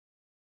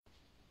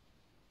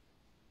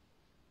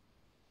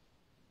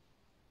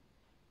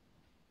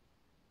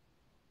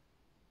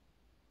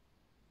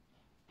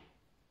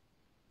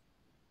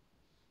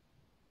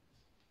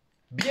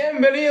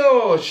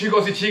Bienvenidos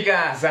chicos y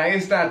chicas a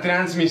esta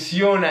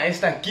transmisión, a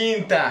esta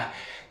quinta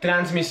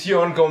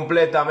transmisión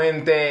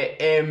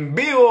completamente en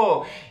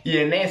vivo. Y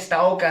en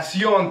esta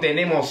ocasión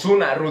tenemos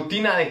una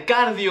rutina de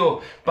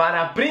cardio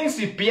para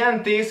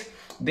principiantes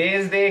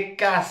desde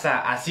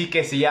casa. Así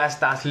que si ya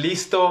estás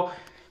listo,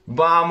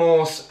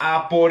 vamos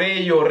a por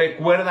ello.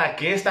 Recuerda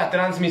que esta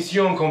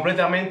transmisión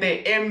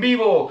completamente en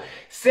vivo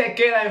se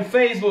queda en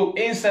Facebook,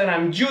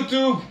 Instagram,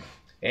 YouTube,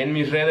 en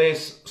mis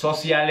redes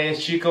sociales,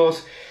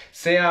 chicos.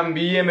 Sean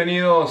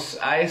bienvenidos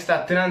a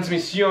esta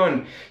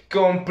transmisión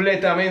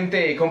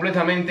completamente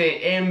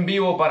en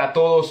vivo para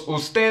todos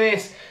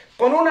ustedes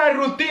con una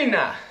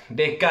rutina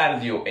de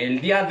cardio. El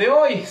día de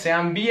hoy,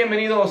 sean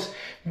bienvenidos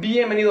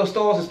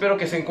todos. Espero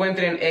que se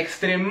encuentren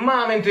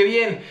extremadamente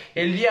bien.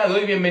 El día de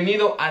hoy,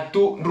 bienvenido a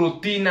tu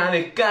rutina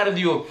de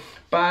cardio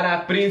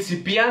para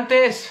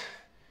principiantes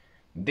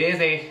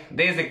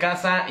desde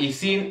casa y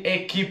sin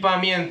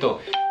equipamiento.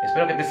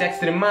 Espero que te sea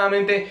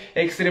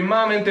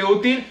extremadamente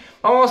útil.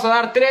 Vamos a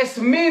dar 3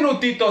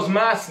 minutitos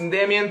más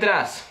de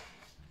mientras.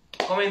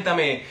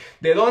 Coméntame,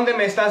 ¿de dónde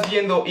me estás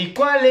viendo y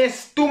cuál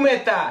es tu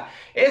meta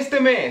este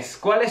mes?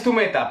 ¿Cuál es tu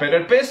meta? ¿Pero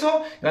el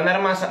peso?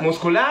 ¿Ganar masa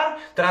muscular?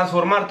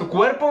 ¿Transformar tu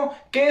cuerpo?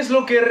 ¿Qué es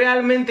lo que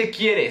realmente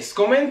quieres?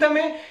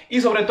 Coméntame y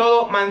sobre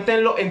todo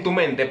manténlo en tu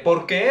mente,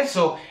 porque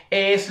eso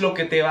es lo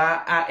que te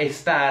va a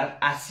estar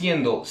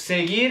haciendo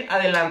seguir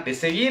adelante,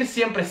 seguir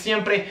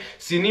siempre,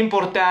 sin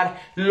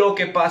importar lo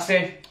que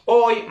pase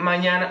hoy,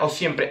 mañana o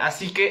siempre.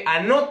 Así que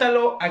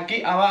anótalo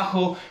aquí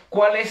abajo.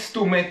 ¿Cuál es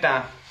tu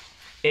meta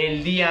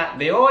el día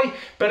de hoy?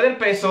 Perder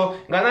peso,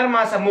 ganar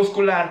masa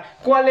muscular.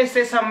 ¿Cuál es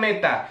esa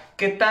meta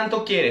que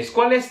tanto quieres?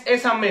 ¿Cuál es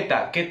esa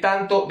meta que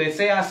tanto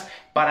deseas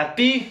para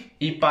ti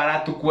y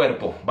para tu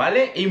cuerpo?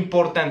 ¿Vale?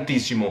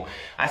 Importantísimo.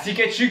 Así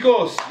que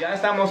chicos, ya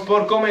estamos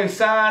por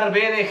comenzar.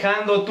 Ve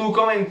dejando tu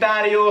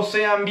comentario.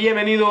 Sean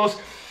bienvenidos,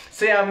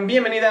 sean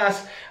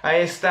bienvenidas a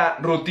esta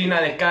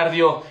rutina de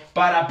cardio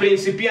para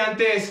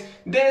principiantes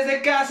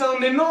desde casa,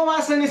 donde no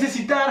vas a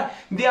necesitar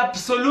de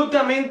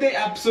absolutamente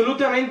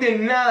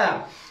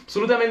nada.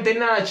 Absolutamente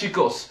nada,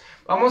 chicos.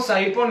 Vamos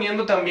a ir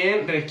poniendo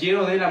también,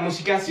 requiero de la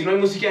música. Si no hay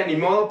música, ni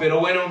modo,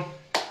 pero bueno,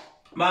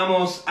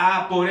 vamos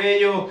a por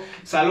ello.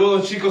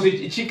 Saludos, chicos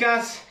y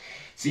chicas.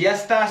 Si ya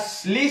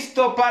estás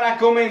listo para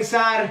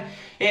comenzar,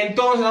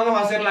 entonces vamos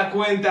a hacer la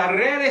cuenta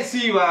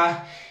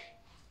regresiva.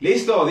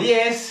 Listo,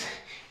 10,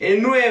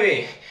 en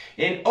 9,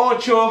 en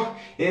 8,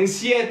 en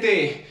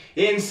 7,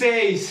 en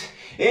 6,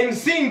 en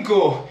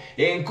 5,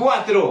 en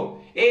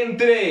 4, en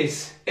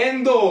 3,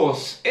 en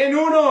 2, en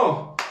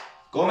 1.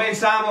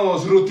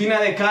 Comenzamos, rutina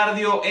de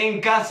cardio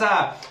en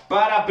casa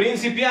para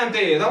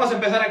principiantes. Vamos a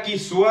empezar aquí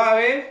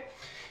suave.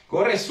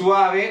 Corre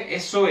suave,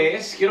 eso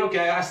es. Quiero que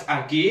hagas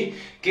aquí,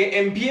 que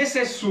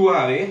empieces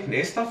suave,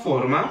 de esta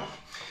forma.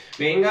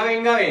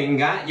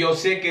 Venga. Yo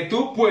sé que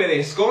tú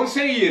puedes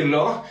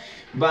conseguirlo.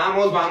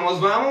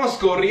 Vamos,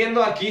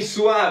 corriendo aquí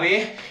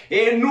suave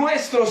en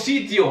nuestro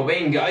sitio.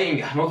 Venga,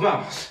 nos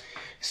vamos.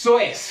 Eso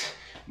es.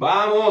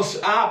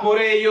 Vamos a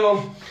por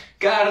ello.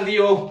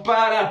 Cardio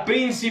para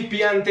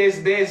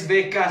principiantes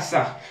desde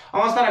casa.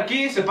 Vamos a estar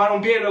aquí, separa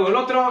un pie y luego el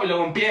otro, y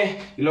luego un pie,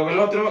 y luego el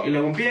otro, y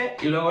luego un pie,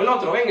 y luego el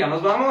otro. Venga,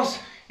 nos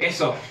vamos.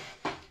 Eso.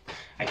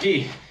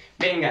 Aquí.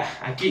 Venga,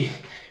 aquí.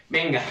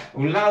 Venga,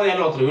 un lado y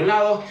al otro, y un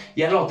lado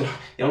y al otro,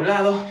 y a un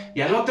lado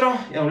y al otro,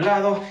 y a un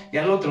lado y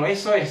al otro.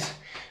 Eso es.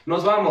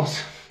 Nos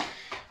vamos.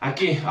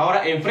 Aquí,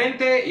 ahora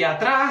enfrente y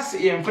atrás,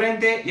 y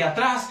enfrente y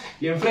atrás,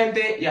 y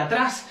enfrente y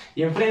atrás,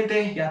 y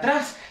enfrente y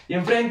atrás, y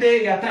enfrente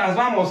y atrás.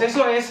 Vamos,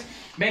 eso es.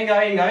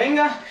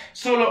 Venga.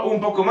 Solo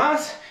un poco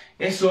más.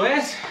 Eso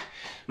es.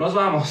 Nos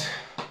vamos.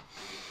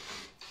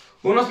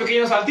 Unos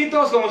pequeños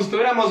saltitos, como si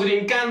estuviéramos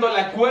brincando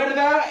la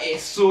cuerda.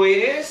 Eso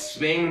es.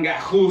 Venga,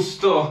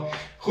 justo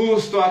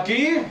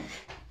aquí.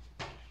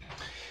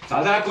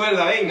 Salta la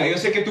cuerda, venga, yo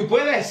sé que tú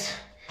puedes.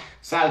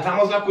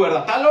 Saltamos la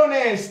cuerda.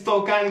 Talones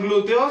tocan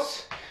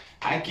glúteos.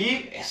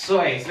 Aquí,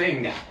 eso es,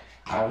 venga.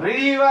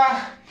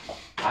 Arriba.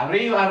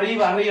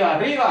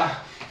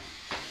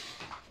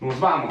 Nos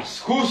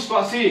vamos, justo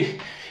así.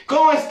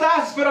 ¿Cómo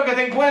estás? Espero que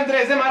te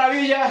encuentres de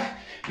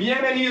maravilla.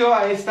 Bienvenido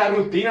a esta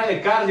rutina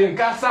de cardio en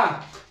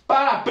casa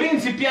para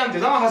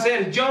principiantes. Vamos a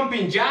hacer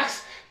jumping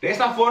jacks de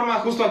esta forma,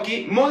 justo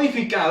aquí,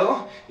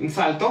 modificado. En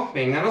salto,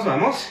 venga, nos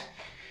vamos.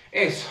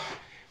 Eso,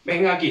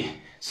 venga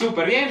aquí.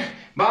 Súper bien.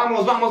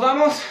 Vamos.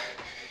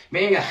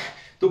 Venga,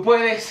 tú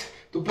puedes.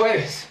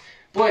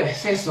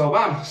 Eso,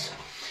 vamos.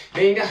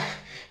 Venga.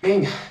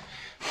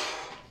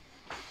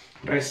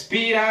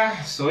 Respira,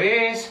 eso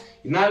es.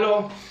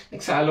 Inhalo,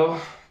 exhalo.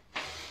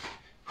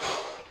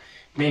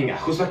 Venga,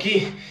 justo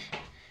aquí.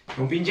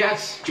 Jumping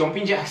jacks.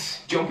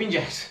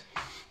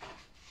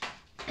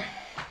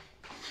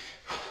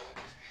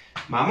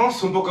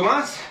 Vamos, un poco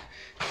más.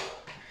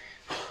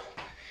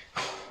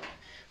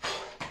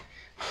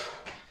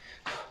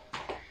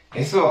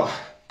 Eso.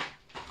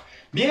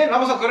 Bien,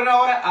 vamos a correr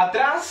ahora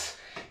atrás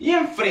y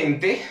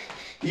enfrente.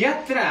 Y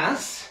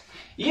atrás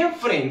y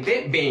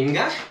enfrente.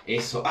 Venga,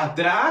 eso,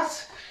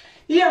 atrás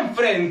y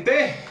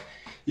enfrente.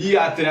 Y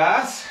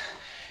atrás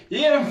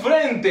y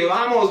enfrente.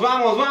 Vamos,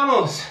 vamos,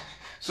 vamos.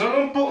 Solo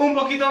un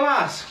poquito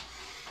más.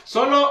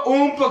 Solo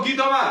un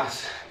poquito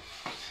más.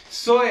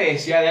 Eso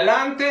es. Y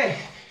adelante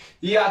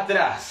y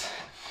atrás.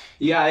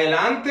 Y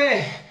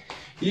adelante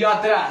y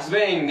atrás.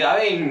 Venga,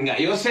 venga.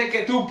 Yo sé que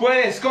tú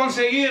puedes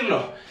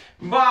conseguirlo.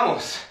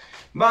 Vamos.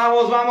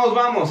 Vamos, vamos,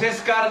 vamos.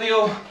 Es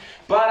cardio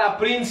para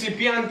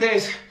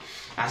principiantes.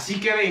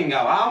 Así que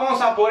venga,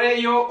 vamos a por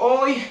ello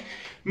hoy,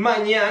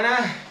 mañana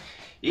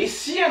y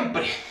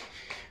siempre.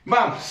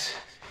 Vamos.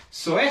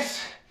 Eso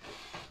es.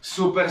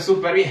 Súper,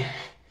 súper bien.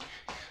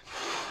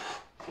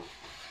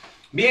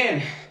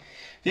 Bien.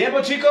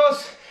 Tiempo,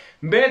 chicos.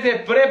 Vete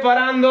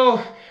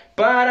preparando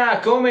para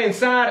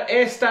comenzar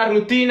esta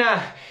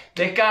rutina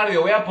de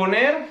cardio. Voy a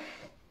poner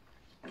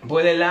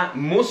la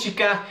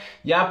música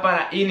ya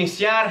para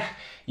iniciar.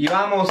 Y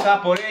vamos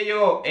a por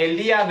ello el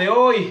día de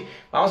hoy.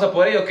 Vamos a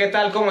por ello. ¿Qué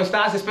tal? ¿Cómo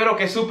estás? Espero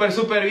que súper,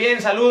 súper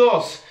bien.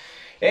 Saludos.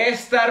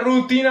 Esta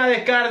rutina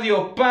de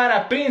cardio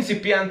para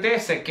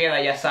principiantes se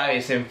queda, ya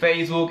sabes, en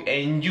Facebook,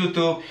 en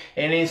YouTube,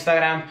 en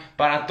Instagram,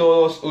 para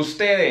todos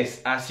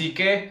ustedes. Así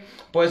que,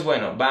 pues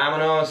bueno,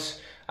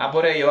 vámonos a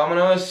por ello.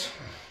 Vámonos.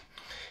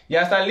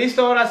 ¿Ya están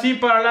listos ahora sí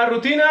para la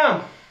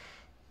rutina?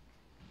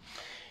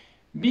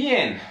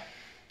 Bien.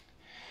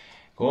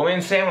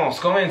 Comencemos,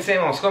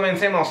 comencemos,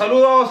 comencemos.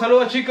 Saludos,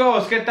 saludos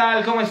chicos. ¿Qué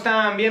tal? ¿Cómo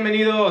están?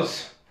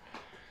 Bienvenidos.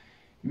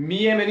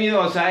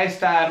 Bienvenidos a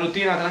esta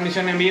rutina,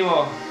 transmisión en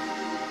vivo.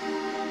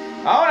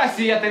 Ahora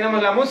sí, ya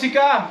tenemos la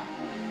música.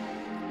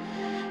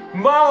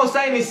 Vamos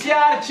a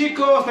iniciar,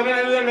 chicos. También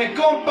ayúdenme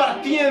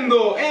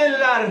compartiendo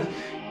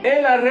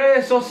en las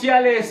redes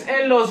sociales,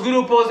 en los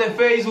grupos de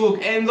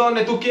Facebook, en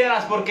donde tú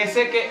quieras, porque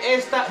sé que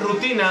esta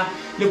rutina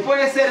le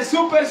puede ser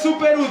súper,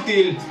 súper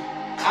útil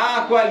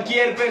a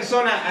cualquier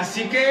persona.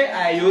 Así que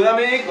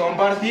ayúdame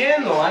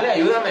compartiendo, ¿vale?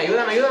 Ayúdame,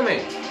 ayúdame,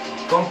 ayúdame.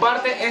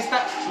 Comparte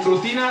esta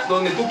rutina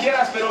donde tú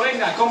quieras, pero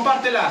venga,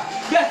 compártela.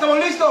 Ya estamos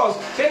listos,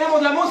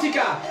 tenemos la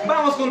música.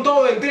 Vamos con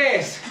todo en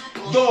 3,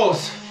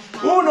 2,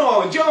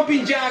 1.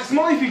 Jumping jacks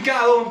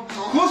modificado,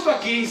 justo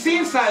aquí,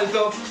 sin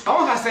salto.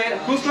 Vamos a hacer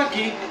justo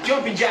aquí,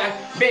 jumping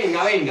jack.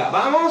 Venga, venga,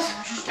 vamos.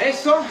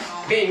 Eso,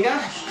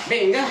 venga,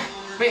 venga,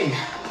 venga.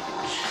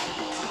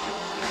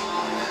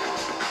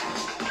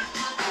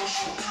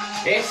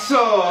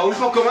 Eso, un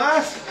poco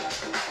más.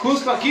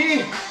 Justo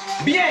aquí.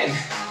 Bien.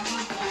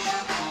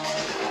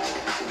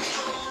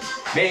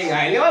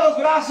 Venga, eleva los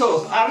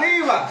brazos.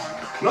 Arriba.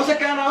 No se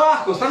quedan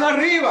abajo, están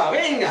arriba.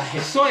 Venga,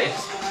 eso es.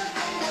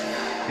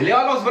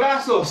 Eleva los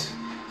brazos.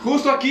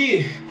 Justo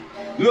aquí.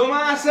 Lo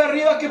más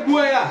arriba que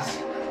puedas.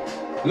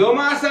 Lo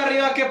más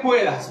arriba que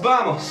puedas.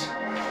 Vamos.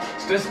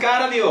 Esto es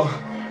cardio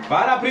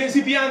para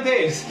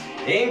principiantes.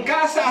 En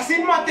casa,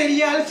 sin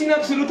material, sin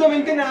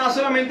absolutamente nada,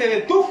 solamente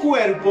de tu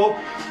cuerpo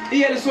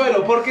y el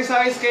suelo, porque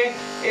sabes que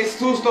es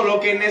justo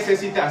lo que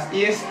necesitas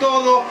y es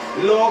todo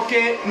lo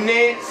que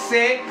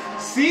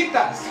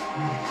necesitas.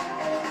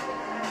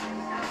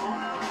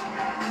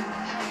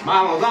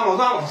 Vamos, vamos,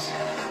 vamos.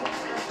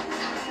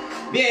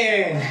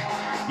 Bien.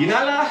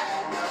 Inhala,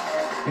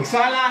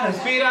 exhala,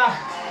 respira.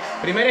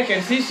 Primer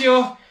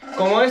ejercicio.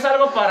 Como es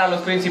algo para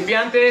los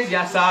principiantes,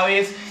 ya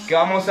sabes que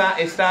vamos a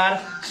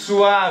estar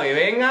suave.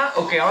 Venga,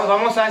 ok,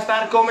 vamos a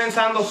estar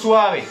comenzando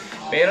suave.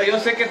 Pero yo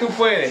sé que tú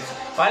puedes.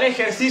 Vale,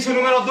 ejercicio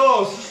número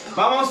 2.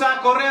 Vamos a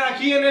correr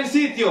aquí en el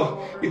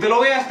sitio. Y te lo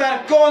voy a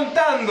estar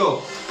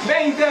contando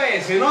 20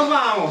 veces. Nos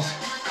vamos.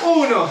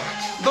 1,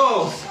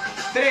 2,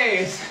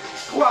 3,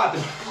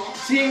 4,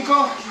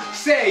 5,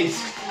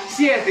 6,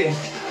 7,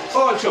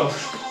 8,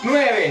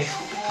 9,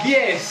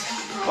 10,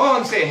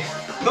 11,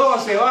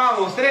 12,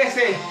 vamos,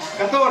 13,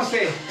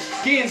 14,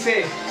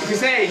 15,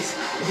 16,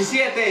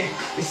 17,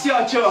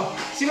 18,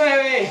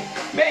 19,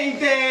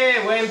 20.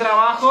 Buen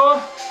trabajo,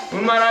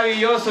 un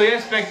maravilloso y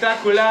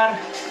espectacular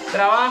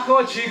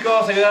trabajo,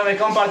 chicos. Ayúdame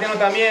compartiendo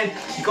también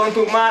y con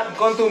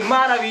tu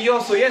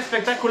maravilloso y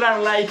espectacular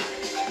like.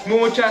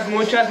 Muchas,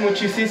 muchas,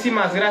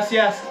 muchísimas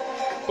gracias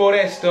por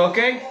esto, ¿ok?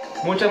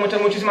 Muchas, muchas,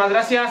 muchísimas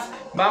gracias.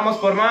 Vamos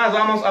por más,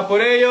 vamos a por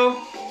ello.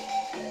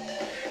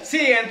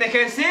 Siguiente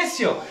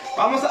ejercicio.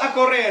 Vamos a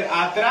correr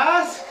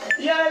atrás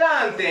y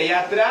adelante, y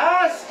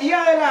atrás y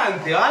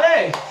adelante,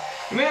 ¿vale?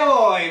 Me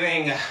voy,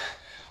 venga.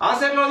 A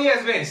hacerlo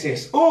 10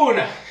 veces.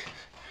 1.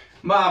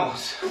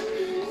 Vamos.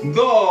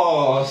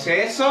 2.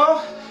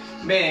 Eso.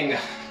 Venga.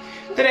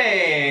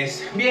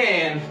 3.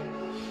 Bien.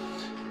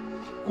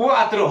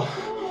 4.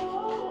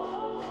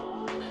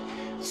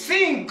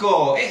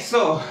 5.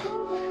 Eso.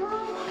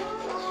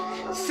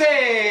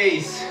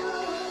 6.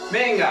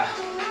 Venga.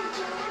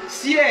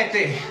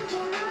 7.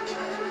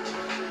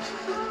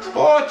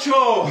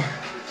 8.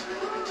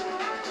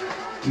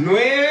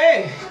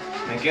 9.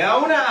 Me queda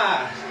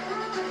una.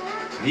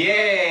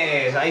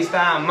 10. Ahí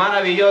está.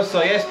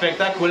 Maravilloso y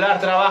espectacular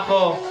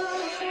trabajo.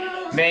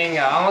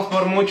 Venga, vamos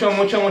por mucho,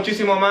 mucho,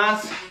 muchísimo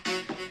más.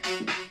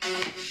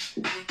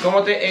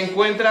 ¿Cómo te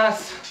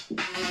encuentras?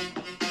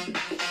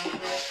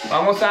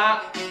 Vamos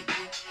a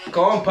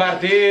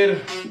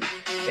compartir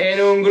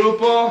en un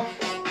grupo.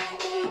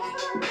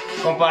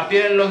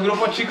 compartir en los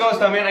grupos, chicos.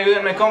 También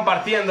ayúdenme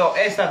compartiendo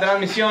esta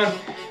transmisión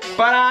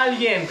para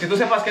alguien que tú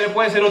sepas que le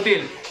puede ser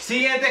útil.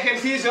 Siguiente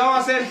ejercicio, vamos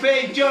a hacer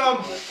fake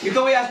jump y te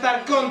voy a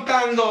estar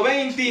contando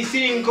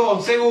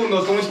 25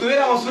 segundos. Como si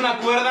tuviéramos una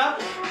cuerda,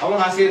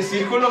 vamos a hacer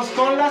círculos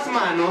con las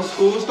manos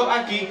justo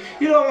aquí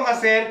y lo vamos a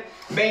hacer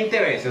 20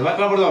 veces, ¿vale?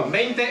 Perdón,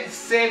 20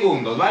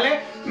 segundos,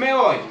 ¿vale? Me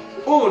voy.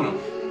 1,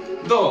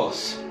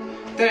 2,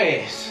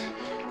 3,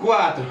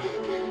 4,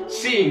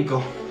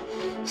 5,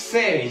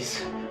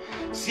 6,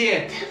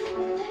 7,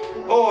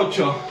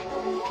 8,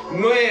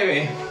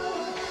 9,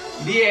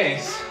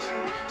 10,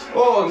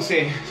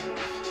 11,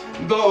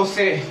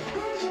 12,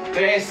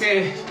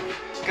 13,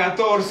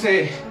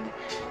 14,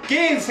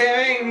 15,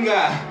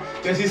 venga,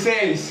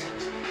 16,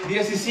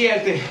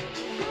 17,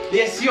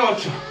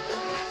 18,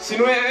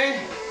 19,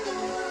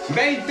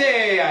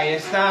 20, ahí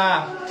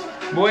está,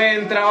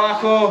 buen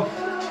trabajo,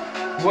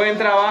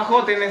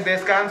 tienes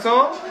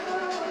descanso.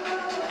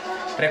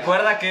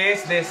 Recuerda que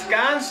es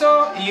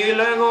descanso y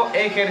luego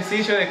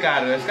ejercicio de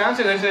cardio.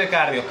 Descanso y ejercicio de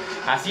cardio.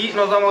 Así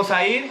nos vamos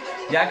a ir,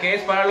 ya que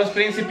es para los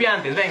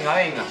principiantes. Venga,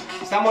 venga.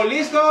 ¿Estamos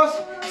listos?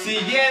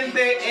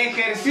 Siguiente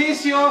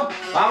ejercicio.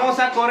 Vamos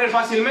a correr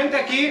fácilmente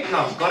aquí.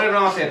 No, correr no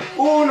vamos a hacer.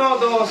 1,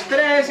 2,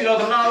 3. Y el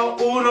otro lado.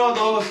 1,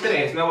 2,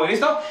 3. ¿Me voy?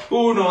 ¿Listo?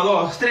 1,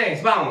 2,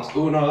 3. Vamos.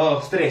 1,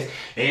 2, 3.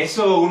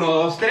 Eso. 1,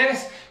 2,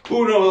 3.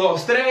 1,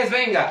 2, 3.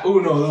 Venga.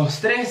 1,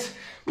 2, 3.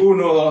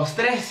 1, 2,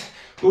 3.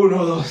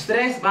 1, 2,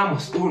 3,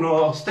 vamos, 1,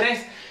 2,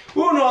 3,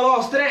 1,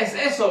 2, 3,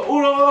 eso,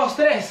 1, 2,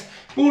 3,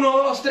 1,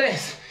 2,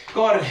 3,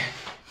 corre.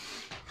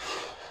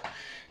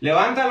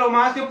 Levanta lo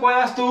más que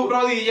puedas tu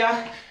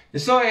rodilla,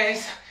 eso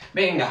es,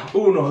 venga,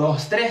 1,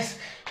 2, 3,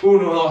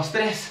 1, 2,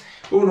 3,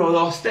 1,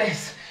 2,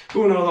 3,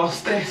 1,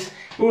 2, 3,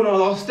 1,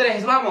 2,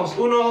 3, vamos,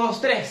 1,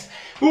 2, 3,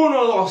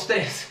 1, 2,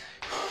 3.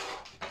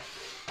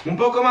 Un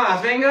poco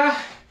más, venga.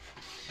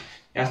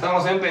 Ya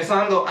estamos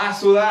empezando a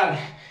sudar,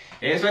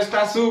 eso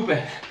está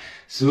súper.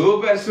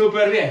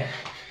 Súper bien.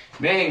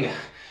 Venga,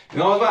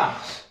 nos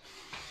vamos.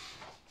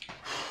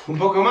 Un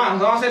poco más,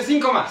 vamos a hacer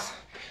 5 más.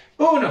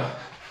 1,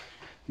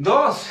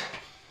 2,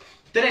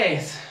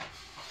 3,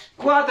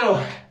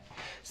 4,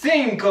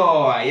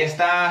 5. Ahí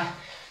está.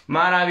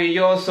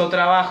 Maravilloso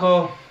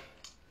trabajo.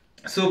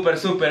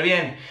 Súper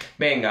bien.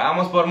 Venga,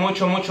 vamos por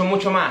mucho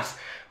más.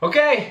 Ok,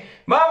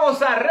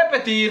 vamos a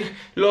repetir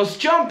los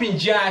jumping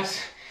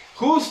jacks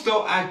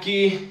justo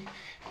aquí.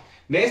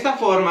 De esta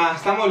forma,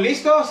 ¿estamos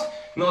listos?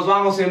 Nos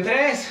vamos en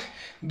 3,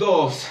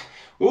 2,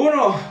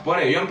 1. Pon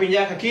el jumping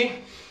jack aquí.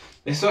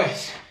 Eso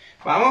es.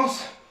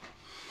 Vamos.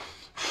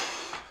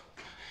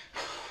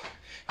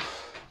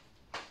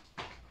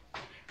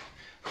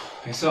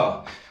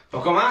 Eso. Un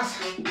poco más.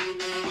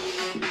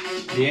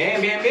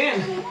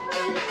 Bien.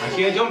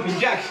 Aquí el jumping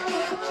jack.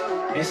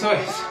 Eso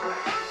es.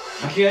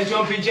 Aquí el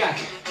jumping jack.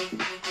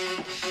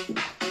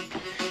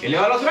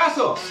 Eleva los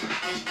brazos.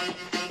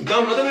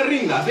 No te me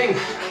rindas. Venga.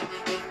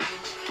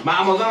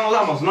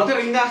 Vamos. No te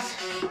rindas.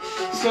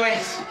 Eso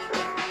es.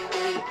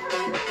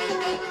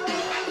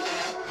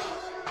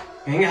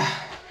 Venga.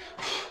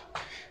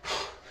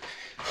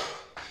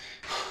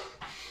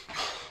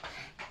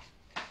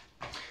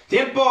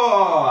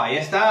 Tiempo. Ahí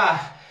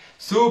está.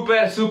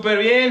 Súper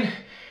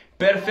bien.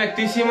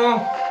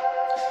 Perfectísimo.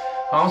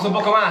 Vamos un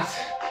poco más.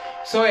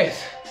 Eso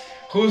es.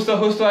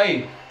 Justo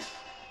ahí.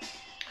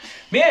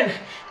 Bien.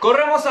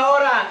 Corremos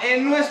ahora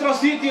en nuestro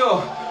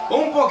sitio.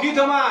 Un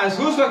poquito más.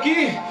 Justo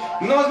aquí.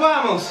 Nos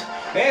vamos.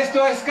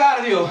 Esto es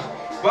cardio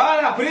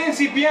para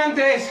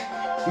principiantes.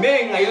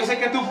 Venga, yo sé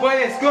que tú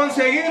puedes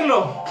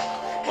conseguirlo.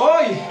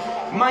 Hoy,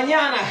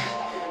 mañana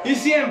y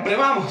siempre.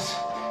 Vamos.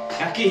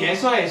 Aquí,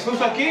 eso es.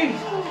 Justo aquí.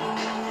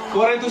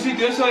 Corre en tu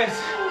sitio, eso es.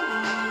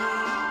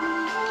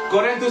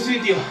 Corre en tu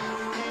sitio.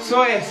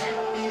 Eso es.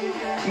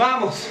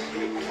 Vamos.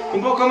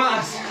 Un poco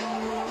más.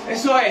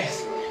 Eso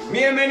es.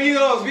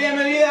 Bienvenidos,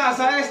 bienvenidas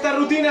a esta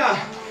rutina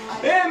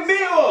en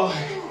vivo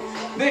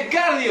de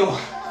cardio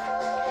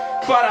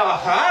para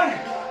bajar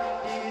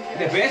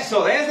de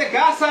peso desde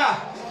casa.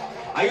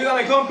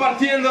 Ayúdame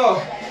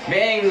compartiendo.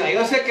 Venga,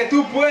 yo sé que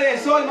tú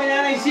puedes hoy,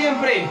 mañana y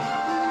siempre.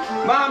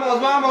 Vamos.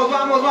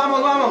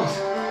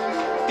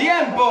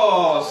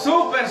 Tiempo.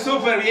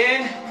 Súper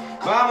bien.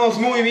 Vamos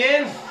muy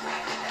bien.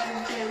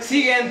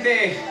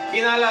 Siguiente.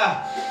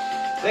 Inhala.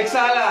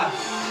 Exhala.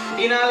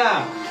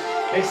 Inhala.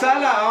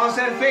 Exhala. Vamos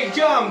a hacer fake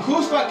jump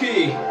justo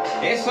aquí.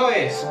 Eso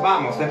es.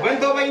 Vamos. Te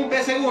cuento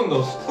 20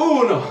 segundos.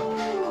 1,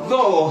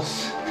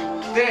 2,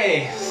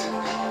 3,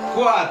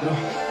 4,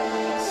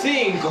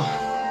 5,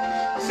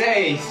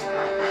 6,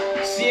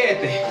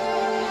 7,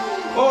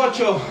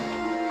 8,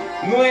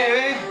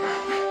 9,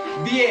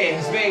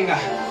 10. Venga.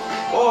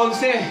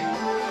 11,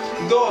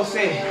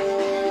 12,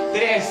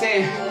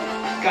 13,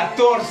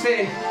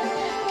 14,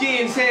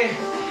 15,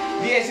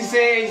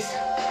 16,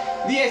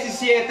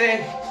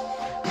 17,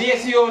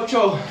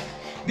 18,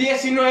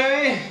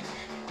 19,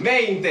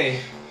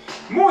 20.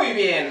 Muy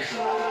bien.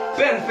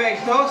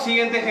 Perfecto.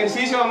 Siguiente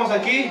ejercicio. Vamos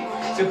aquí.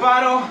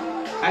 Separo.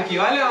 Aquí,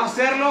 ¿vale? Vamos a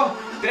hacerlo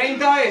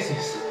 30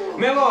 veces.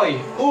 Me voy.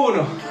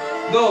 1,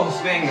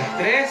 2, venga.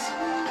 3,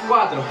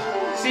 4,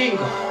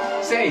 5,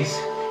 6,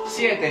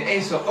 7,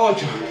 eso,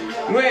 8,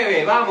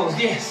 9, vamos,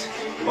 10,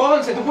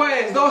 11, tú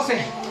puedes,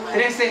 12,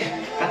 13,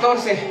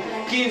 14,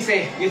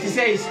 15,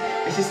 16,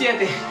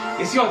 17,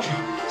 18,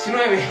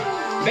 19,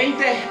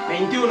 20,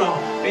 21,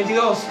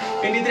 22,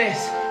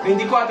 23,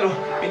 24,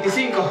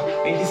 25,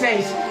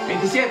 26,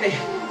 27,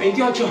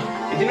 28,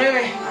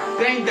 29,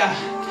 30.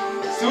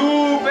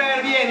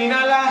 Súper bien,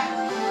 inhala,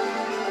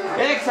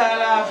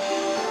 exhala,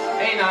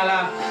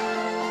 inhala,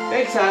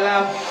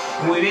 exhala.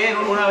 Muy bien,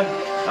 una vez.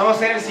 Vamos a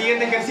hacer el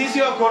siguiente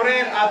ejercicio,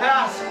 correr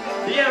atrás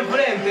y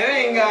enfrente,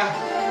 venga,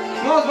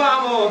 nos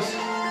vamos.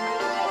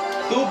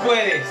 Tú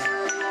puedes,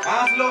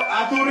 hazlo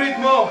a tu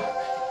ritmo,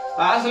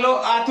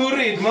 hazlo a tu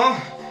ritmo.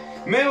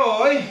 Me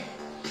voy,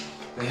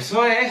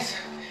 eso es,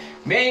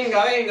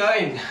 venga, venga,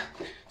 venga.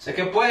 Sé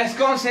que puedes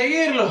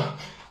conseguirlo,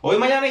 hoy,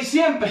 mañana y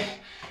siempre.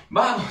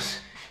 Vamos,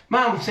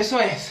 vamos,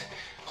 eso es,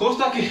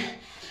 justo aquí,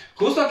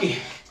 justo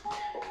aquí.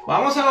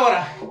 Vamos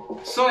ahora,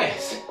 eso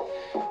es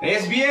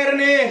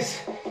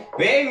viernes,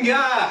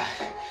 venga,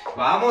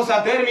 vamos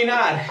a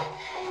terminar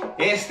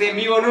este en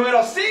vivo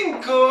número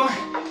 5,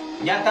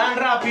 ya tan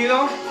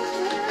rápido,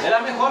 de la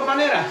mejor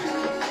manera.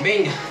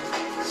 Venga,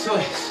 eso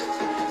es,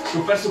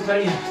 súper,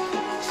 súper bien,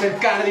 hacer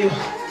cardio.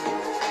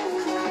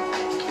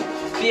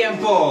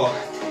 Tiempo,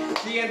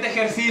 siguiente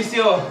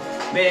ejercicio,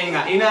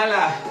 venga,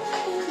 inhala,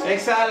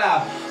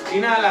 exhala,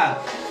 inhala,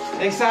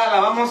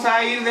 exhala, vamos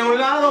a ir de un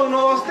lado,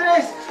 1, 2,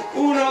 3,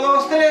 1,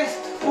 2, 3,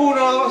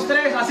 1, 2,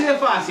 3, así de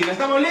fácil,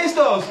 ¿estamos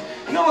listos?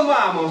 Nos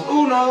vamos,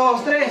 1,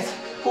 2, 3,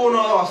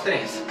 1, 2,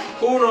 3,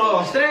 1,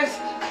 2, 3,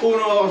 1,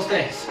 2,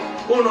 3,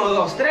 1,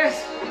 2, 3,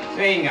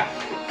 venga,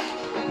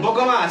 un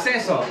poco más,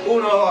 eso,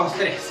 1, 2,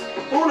 3,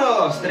 1,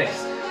 2, 3,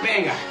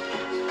 venga,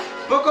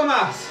 poco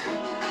más,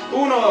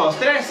 1, 2,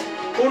 3,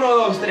 1,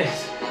 2, 3,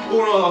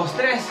 1, 2,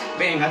 3,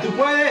 venga, tú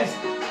puedes,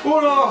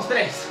 1, 2,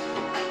 3,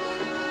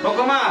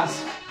 poco más,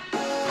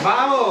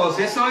 vamos,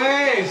 eso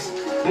es,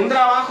 un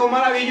trabajo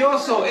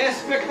maravilloso,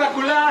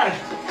 espectacular,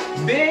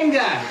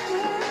 venga,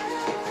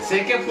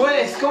 sé que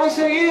puedes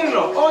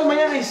conseguirlo, hoy,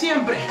 mañana y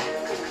siempre,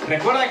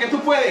 recuerda que tú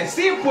puedes,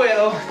 sí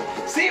puedo,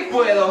 sí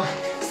puedo,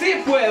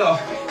 sí puedo,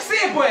 sí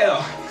puedo,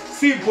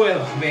 sí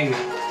puedo, venga,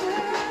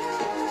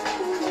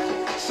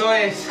 eso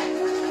es,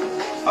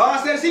 vamos a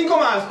hacer 5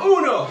 más,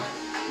 1,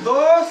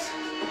 2,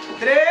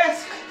 3,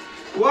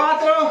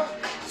 4,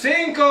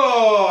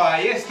 5,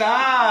 ahí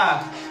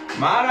está,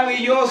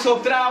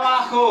 maravilloso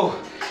trabajo.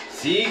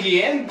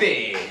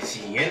 Siguiente,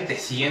 siguiente,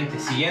 siguiente,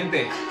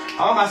 siguiente.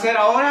 Vamos a hacer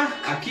ahora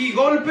aquí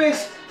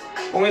golpes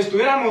como si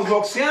estuviéramos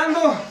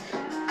boxeando.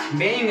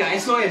 Venga,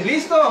 eso es,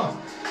 ¿listo?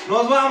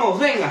 Nos vamos,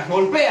 venga,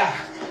 golpea,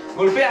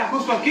 golpea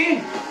justo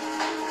aquí.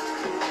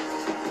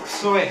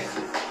 Eso es,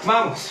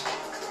 vamos,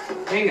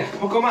 venga,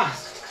 poco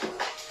más,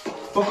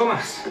 poco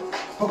más,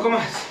 poco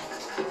más.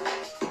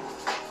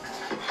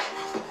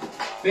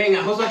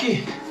 Venga, justo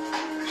aquí.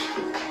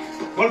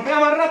 Golpea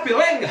más rápido,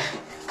 venga.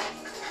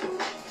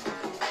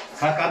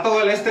 Saca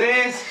todo el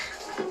estrés.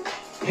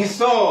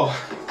 Eso.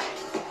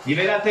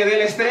 Libérate del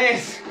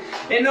estrés.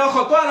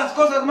 Enojo, todas las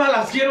cosas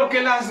malas. Quiero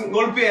que las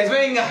golpees,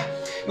 venga.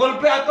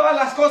 Golpea todas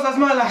las cosas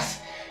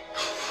malas.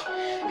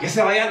 Que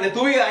se vayan de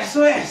tu vida,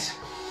 eso es.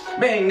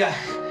 Venga.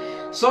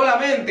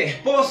 Solamente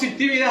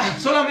positividad.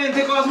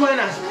 Solamente cosas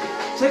buenas.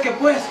 Sé que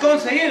puedes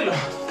conseguirlo.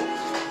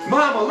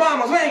 Vamos,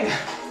 vamos, venga.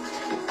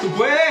 Tú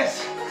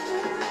puedes.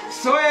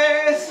 Eso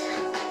es.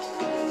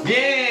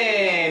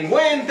 Bien,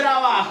 buen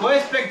trabajo,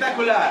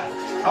 espectacular.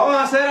 Vamos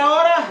a hacer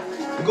ahora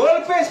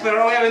golpes, pero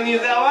no voy a venir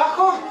de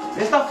abajo,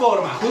 de esta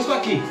forma, justo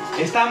aquí.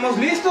 ¿Estamos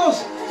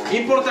listos?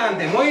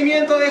 Importante,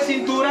 movimiento de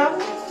cintura,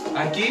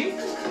 aquí,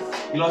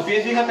 y los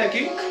pies, fíjate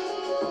aquí,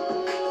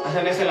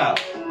 hacia ese lado,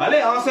 ¿vale?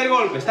 Vamos a hacer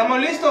golpes, ¿estamos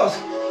listos?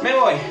 Me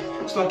voy,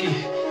 justo aquí.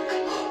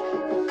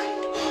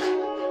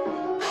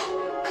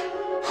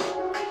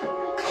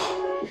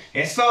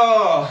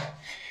 ¡Eso!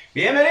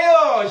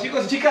 Bienvenidos,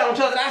 chicos y chicas,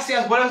 muchas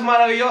gracias por esos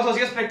maravillosos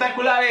y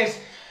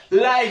espectaculares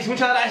likes,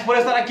 muchas gracias por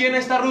estar aquí en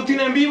esta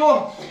rutina en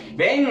vivo.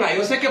 Venga,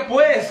 yo sé que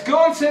puedes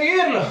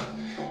conseguirlo.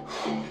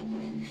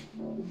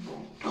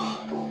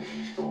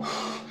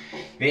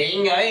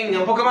 Venga, venga,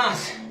 un poco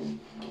más.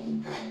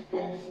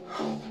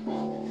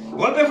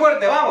 Golpe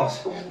fuerte,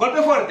 vamos,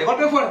 golpe fuerte,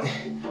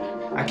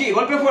 aquí,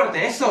 golpe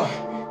fuerte, eso.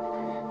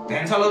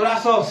 Tensa los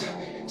brazos,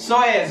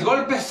 eso es,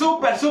 golpe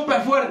súper,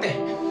 súper fuerte.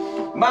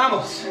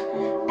 Vamos,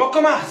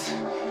 poco más,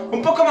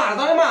 un poco más,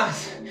 dame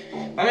más,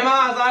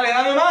 dale,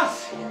 dame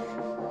más.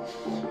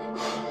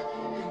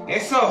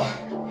 Eso.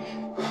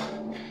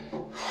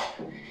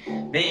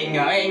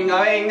 Venga,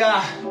 venga,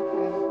 venga.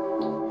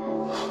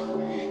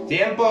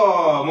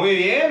 Tiempo, muy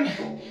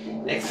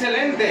bien,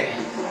 excelente.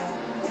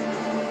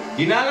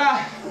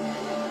 Inhala,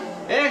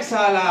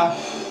 exhala,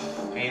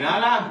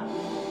 inhala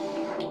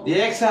y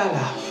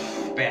exhala.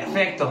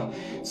 Perfecto.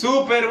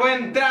 Súper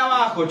buen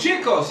trabajo,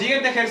 chicos.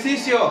 Siguiente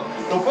ejercicio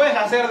lo puedes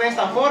hacer de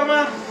esta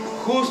forma,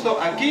 justo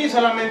aquí,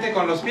 solamente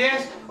con los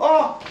pies,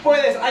 o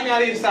puedes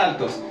añadir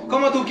saltos,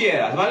 como tú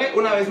quieras, ¿vale?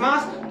 Una vez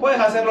más, puedes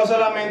hacerlo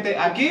solamente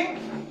aquí,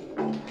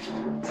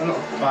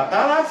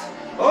 patadas,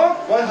 o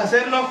puedes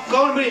hacerlo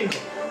con brinco,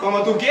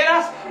 como tú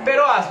quieras,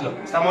 pero hazlo.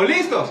 ¿Estamos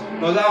listos?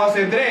 Nos damos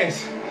en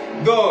 3,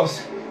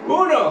 2,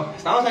 1.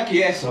 Estamos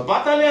aquí, eso,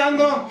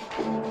 pataleando.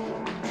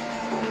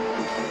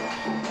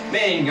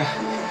 Venga,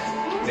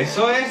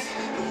 eso es.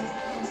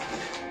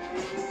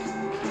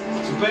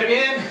 Súper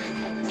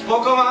bien.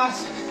 Poco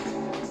más.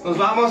 Nos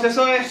vamos,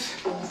 eso es.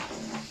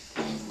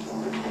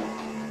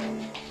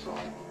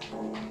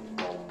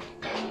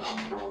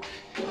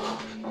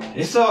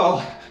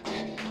 Eso.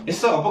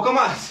 Eso, poco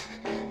más.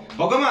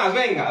 Poco más,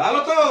 venga,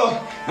 dalo todo.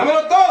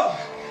 Dámelo todo.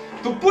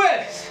 Tú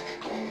puedes.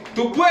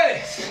 Tú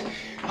puedes.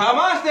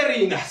 Jamás te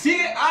rindas.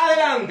 Sigue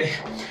adelante.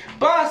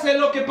 Pase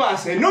lo que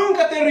pase.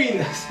 Nunca te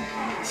rindas.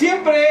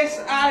 Siempre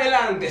es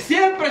adelante.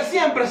 Siempre,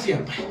 siempre,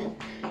 siempre.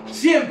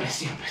 Siempre,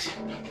 siempre,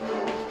 siempre.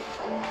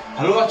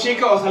 Saludos,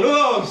 chicos.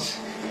 Saludos.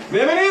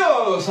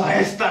 Bienvenidos a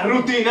esta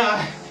rutina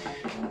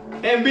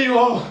en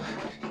vivo.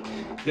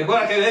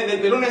 Recuerda que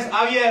de lunes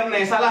a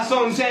viernes a las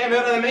 11 m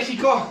hora de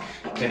México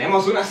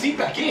tenemos una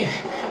cita aquí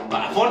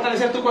para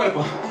fortalecer tu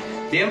cuerpo.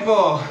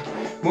 Tiempo.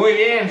 Muy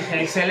bien.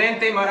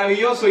 Excelente,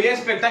 maravilloso y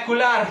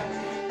espectacular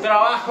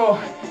trabajo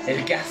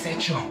el que has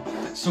hecho.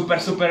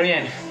 Súper, súper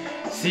bien.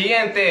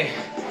 Siguiente.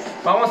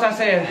 Vamos a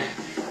hacer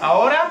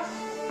ahora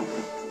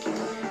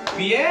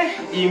pie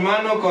y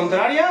mano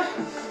contraria.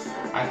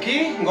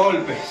 Aquí,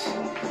 golpes.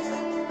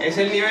 Es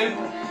el nivel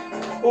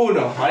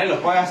 1, ¿vale?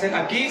 Lo puedes hacer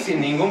aquí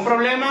sin ningún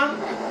problema.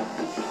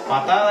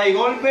 Patada y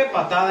golpe,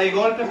 patada y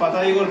golpe,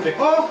 patada y golpe.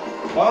 O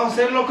vamos a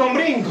hacerlo con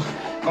brinco,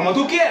 como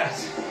tú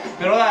quieras.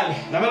 Pero dale,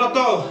 dámelo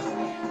todo.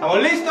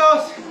 ¿Estamos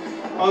listos?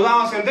 Nos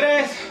vamos en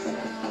 3,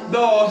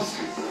 2,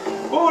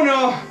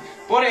 1.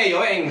 Por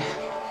ello, venga.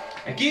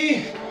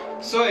 Aquí,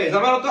 eso es,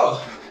 dámelo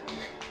todo.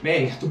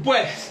 Venga, tú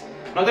puedes.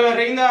 No te me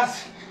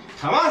rindas.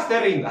 Jamás te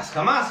rindas.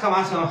 Jamás,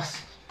 jamás, jamás.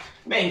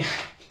 Venga.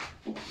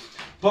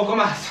 Poco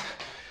más.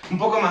 Un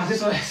poco más,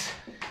 eso es.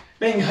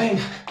 Venga,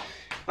 venga.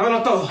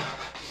 Dámelo todo.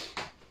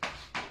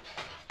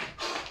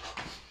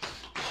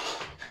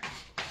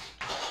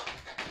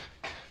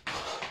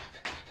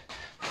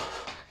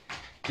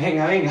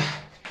 Venga, venga.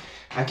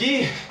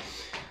 Aquí.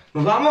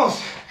 Nos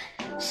vamos.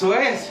 Eso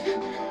es.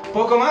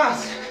 Poco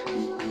más.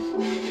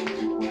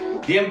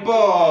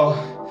 Tiempo.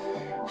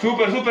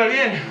 Súper, súper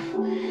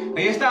bien.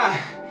 Ahí está.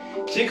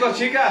 Chicos,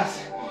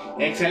 chicas.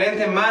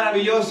 Excelente,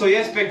 maravilloso y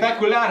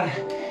espectacular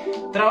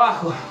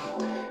trabajo.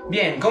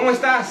 Bien, ¿cómo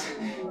estás?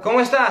 ¿Cómo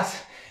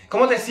estás?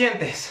 ¿Cómo te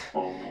sientes?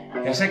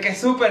 Yo sé que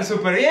súper,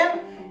 súper bien.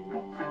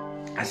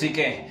 Así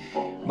que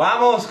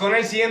vamos con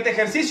el siguiente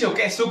ejercicio,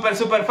 que es súper,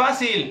 súper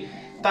fácil.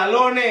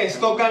 Talones,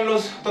 tocan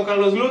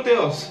los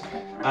glúteos.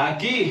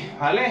 Aquí,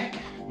 ¿vale?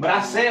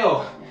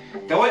 Braceo.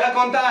 Te voy a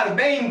contar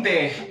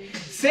 20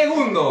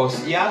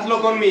 segundos y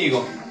hazlo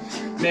conmigo.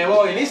 Me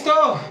voy,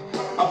 ¿listo?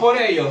 A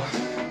por ello.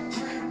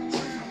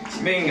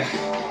 Venga.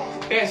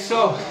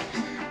 Eso.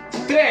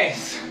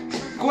 3,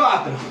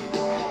 4,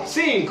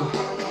 5,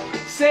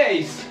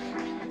 6,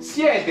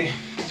 7,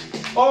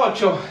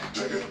 8,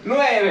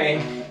 9,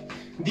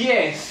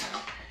 10,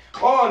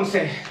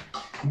 11,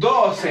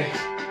 12,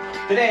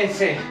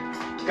 13,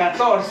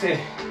 14,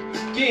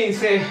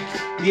 15,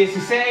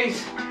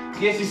 16,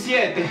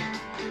 17,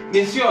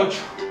 18,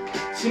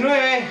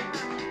 19,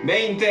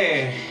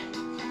 20.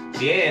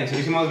 Bien, si lo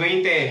hicimos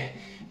 20,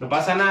 no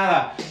pasa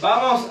nada.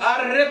 Vamos a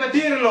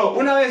repetirlo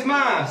una vez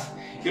más.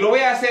 Y lo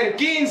voy a hacer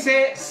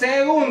 15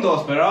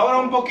 segundos, pero ahora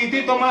un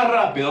poquitito más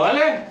rápido,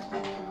 ¿vale?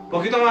 Un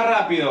poquito más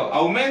rápido.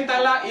 Aumenta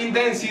la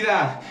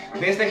intensidad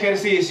de este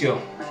ejercicio.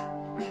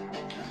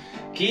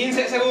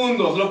 15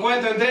 segundos, lo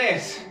cuento en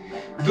 3,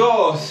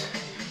 2,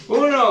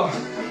 1.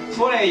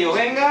 Por ello,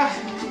 venga.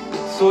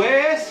 Eso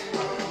es.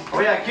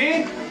 Voy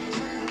aquí.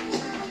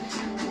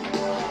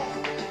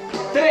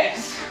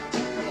 3,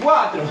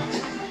 4,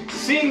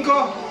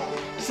 5,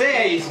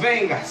 6.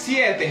 Venga.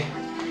 7,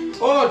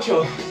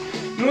 8,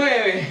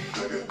 9,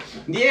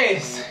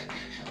 10,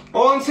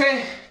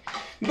 11,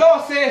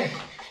 12,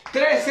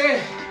 13,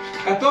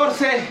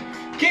 14,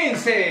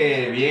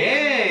 15.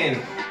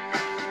 Bien.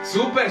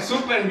 Súper,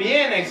 súper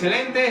bien.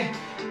 Excelente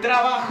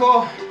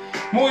trabajo.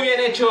 Muy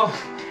bien hecho.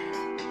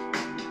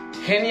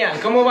 Genial.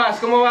 ¿Cómo vas?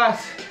 ¿Cómo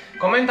vas?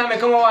 Coméntame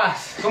cómo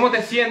vas. ¿Cómo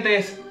te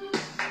sientes?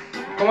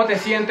 ¿Cómo te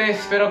sientes?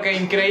 Espero que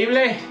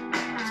increíble.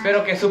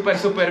 Espero que súper,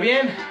 súper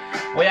bien.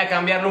 Voy a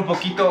cambiarle un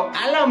poquito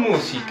a la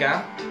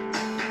música.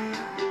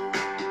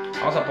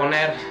 Vamos a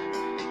poner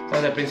todo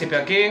desde el principio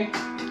aquí.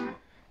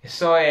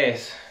 Eso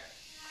es.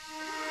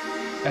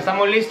 ¿Ya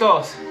estamos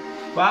listos?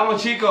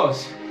 Vamos,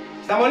 chicos.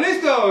 ¿Estamos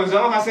listos?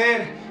 Vamos a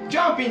hacer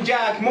Jumping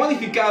Jack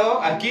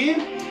modificado aquí.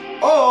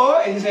 O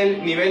ese es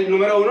el nivel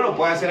número 1. Lo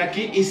puedes hacer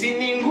aquí y sin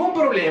ningún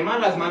problema.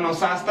 Las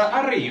manos hasta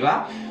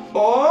arriba.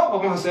 O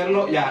vamos a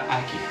hacerlo ya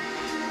aquí.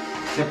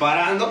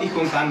 Separando y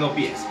juntando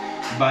pies.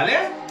 ¿Vale?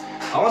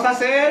 Vamos a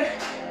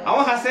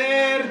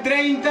hacer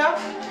 30.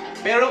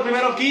 Pero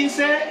primero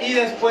 15 y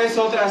después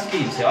otras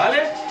 15,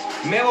 ¿vale?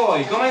 Me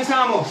voy,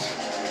 comenzamos.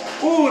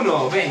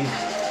 1, venga.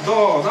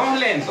 2, vamos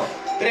lento.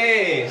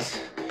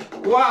 3,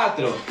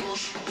 4,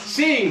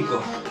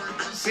 5,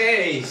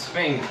 6,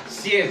 venga.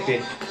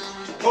 7,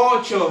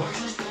 8,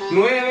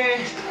 9,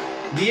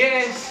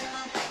 10,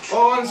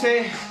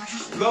 11,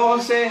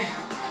 12,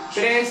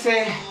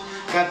 13,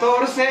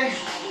 14,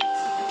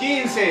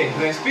 15.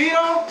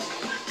 Respiro.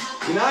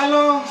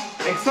 Inhalo,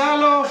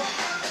 exhalo.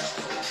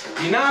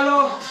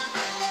 Inhalo,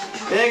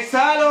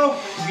 exhalo.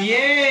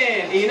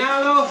 Bien.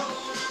 Inhalo,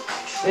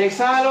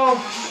 exhalo.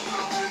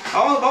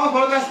 Vamos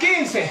por otras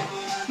 15.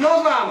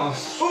 Nos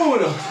vamos.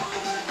 1,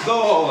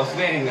 2,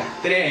 venga.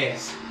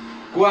 3,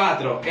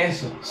 4,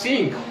 eso.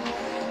 5,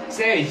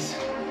 6,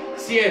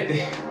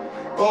 7,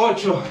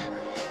 8,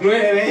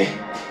 9,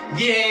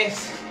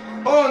 10,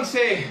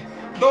 11,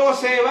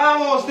 12,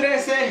 vamos,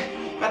 13,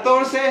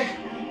 14,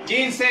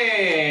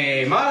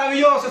 15.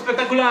 Maravilloso,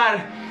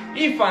 espectacular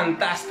y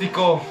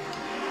fantástico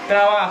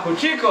trabajo.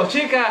 Chicos,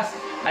 chicas,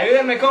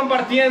 ayúdenme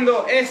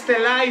compartiendo este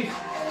live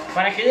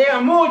para que llegue a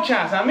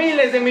muchas, a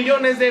miles de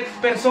millones de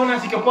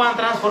personas y que puedan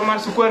transformar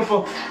su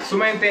cuerpo, su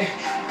mente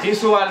y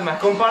su alma.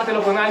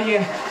 Compártelo con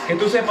alguien que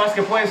tú sepas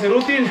que puede ser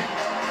útil.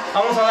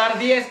 Vamos a dar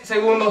 10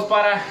 segundos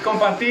para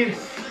compartir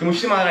y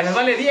muchísimas gracias.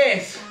 Vale,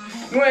 10,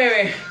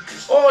 9,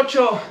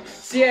 8,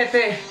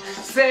 7,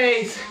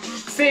 6,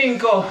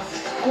 5,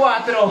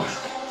 4,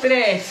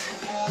 3,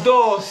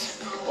 2,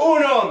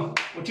 1.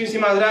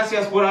 Muchísimas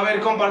gracias por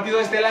haber compartido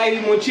este live y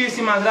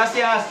muchísimas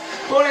gracias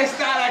por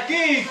estar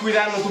aquí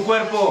cuidando tu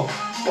cuerpo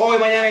hoy,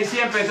 mañana y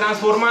siempre,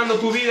 transformando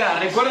tu vida.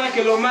 Recuerda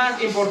que lo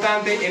más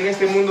importante en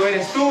este mundo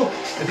eres tú,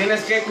 te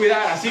tienes que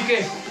cuidar, así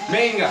que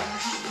venga,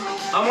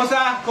 vamos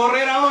a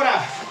correr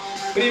ahora.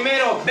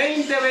 Primero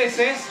 20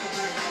 veces,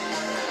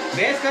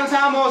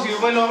 descansamos y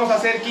después lo vamos a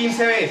hacer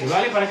 15 veces,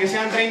 ¿vale? Para que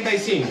sean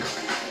 35.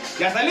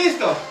 ¿Ya está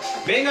listo?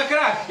 Venga,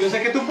 crack, yo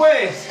sé que tú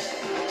puedes.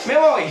 Me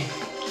voy.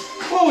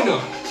 1,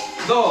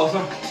 2,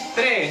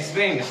 3,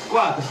 venga,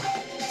 4,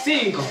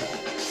 5,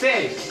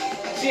 6,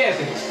 7,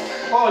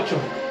 8,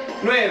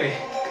 9,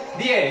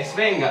 10,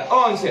 venga,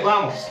 11,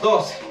 vamos,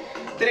 12,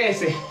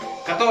 13,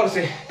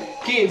 14,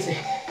 15,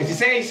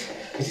 16,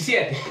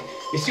 17,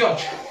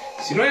 18,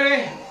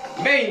 19,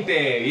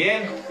 20.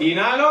 Bien,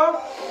 inhalo,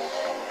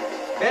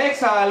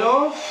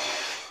 exhalo,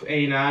 e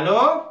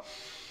inhalo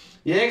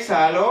y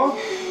exhalo.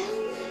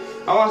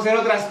 Vamos a hacer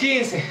otras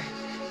 15.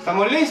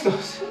 ¿Estamos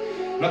listos?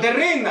 No te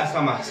rindas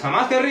jamás,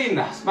 jamás te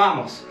rindas.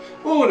 Vamos.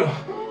 1,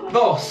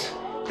 2,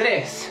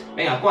 3,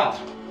 venga, 4,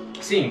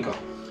 5,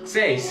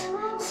 6,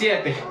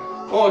 7,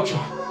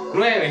 8,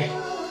 9,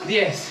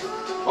 10,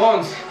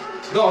 11,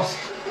 12,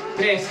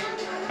 13,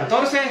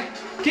 14,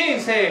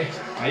 15.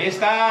 Ahí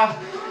está.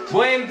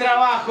 Buen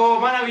trabajo,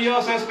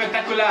 maravilloso,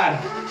 espectacular.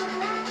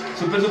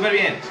 Súper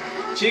bien.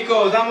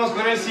 Chicos, vamos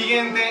con el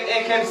siguiente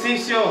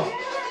ejercicio.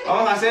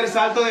 Vamos a hacer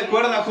salto de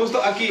cuerda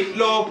justo aquí.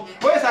 Lo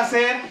puedes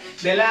hacer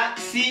de la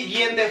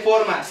siguiente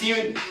forma,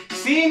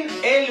 sin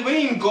el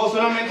brinco,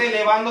 solamente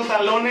elevando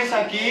talones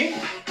aquí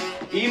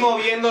y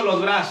moviendo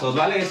los brazos,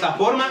 ¿vale? De esta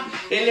forma,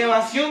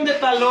 elevación de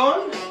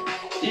talón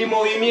y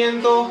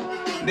movimiento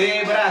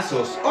de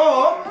brazos.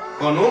 O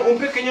con un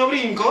pequeño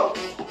brinco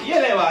y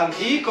elevan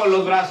y con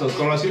los brazos,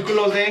 con los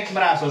círculos de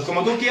brazos,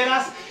 como tú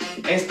quieras.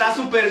 Está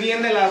súper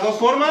bien de las dos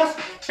formas,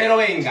 pero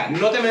venga,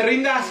 no te me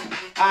rindas,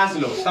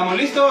 hazlo. ¿Estamos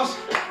listos?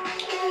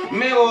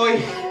 Me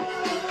voy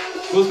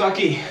justo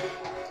aquí.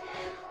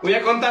 Voy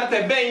a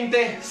contarte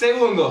 20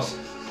 segundos.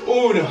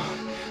 1,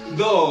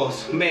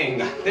 2,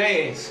 venga,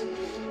 3,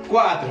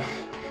 4,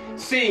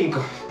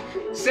 5,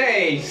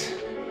 6,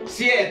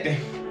 7,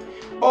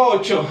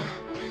 8,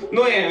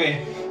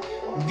 9,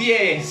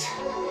 10,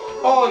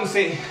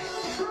 11,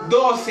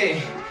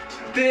 12,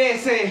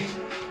 13,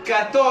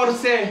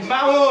 14,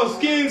 vamos,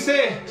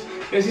 15,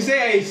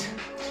 16,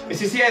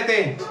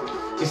 17,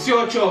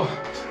 18,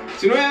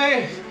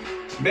 19,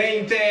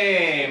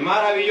 20.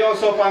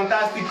 Maravilloso,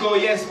 fantástico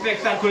y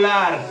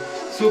espectacular.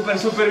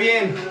 Súper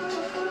bien.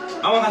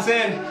 Vamos a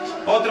hacer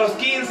otros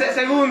 15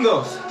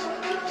 segundos.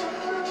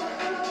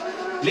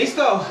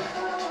 ¿Listo?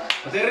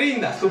 No te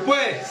rindas, tú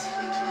puedes.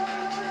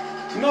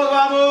 Nos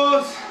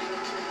vamos.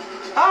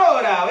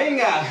 Ahora,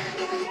 venga.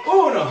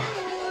 1,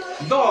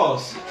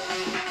 2,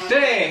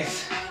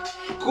 3,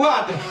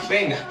 4,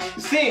 venga,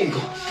 5,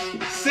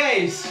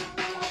 6,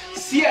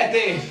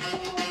 7,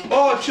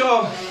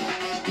 8,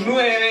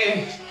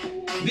 9,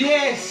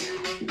 10,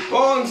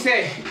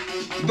 11,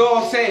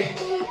 12,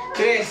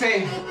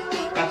 13,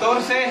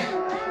 14,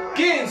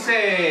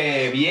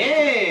 15.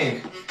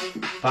 Bien.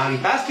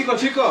 Fantástico,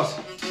 chicos.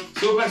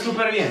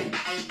 Súper bien.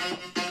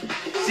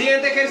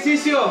 Siguiente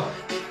ejercicio.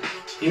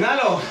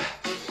 Inhalo.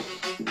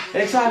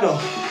 Exhalo.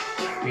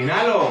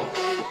 Inhalo.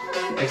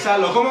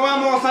 Exhalo. ¿Cómo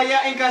vamos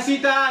allá en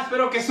casita?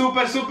 Espero que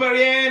súper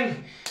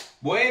bien.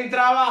 Buen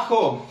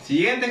trabajo.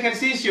 Siguiente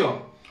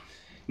ejercicio.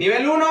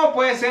 Nivel 1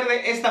 puede ser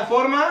de esta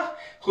forma.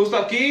 Justo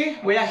aquí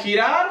voy a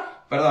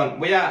girar. Perdón,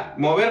 voy a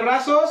mover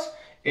brazos.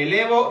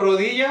 Elevo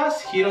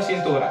rodillas, giro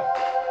cintura.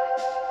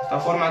 De esta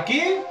forma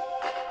aquí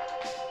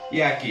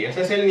y aquí.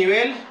 Este es el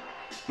nivel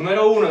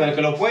número 1 del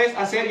que lo puedes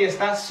hacer y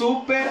está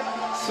súper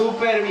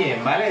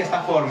bien, ¿vale? De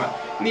esta forma.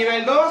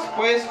 Nivel 2,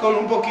 pues con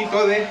un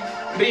poquito de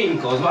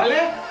brincos, ¿vale?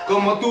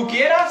 Como tú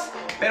quieras,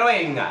 Pero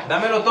venga,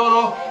 dámelo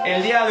todo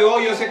el día de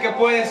hoy, yo sé que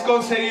puedes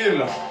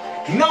conseguirlo.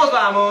 Nos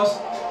vamos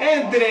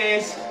en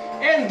 3,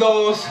 en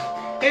 2,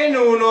 en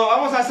 1,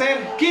 vamos a hacer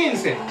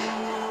 15.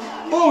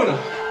 1,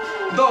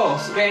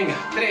 2, venga,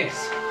 3,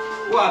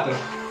 4,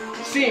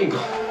 5,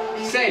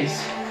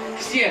 6,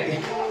 7,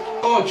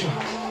 8,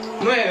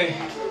 9,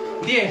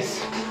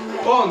 10,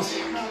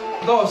 11,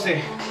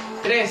 12,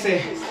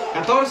 13,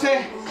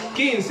 14,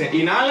 15.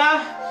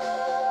 Inhala,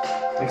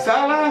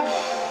 exhala,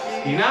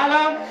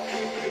 inhala,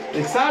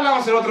 exhala. Vamos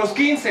a hacer otros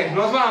 15.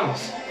 Nos vamos.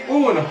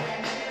 1,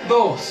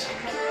 2,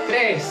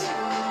 3,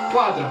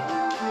 4,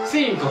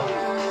 5,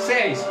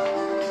 6,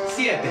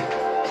 7,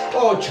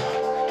 8,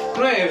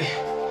 9,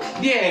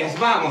 10.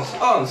 Vamos.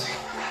 11,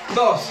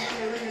 12,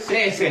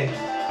 13,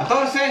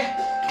 14,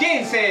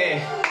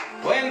 15.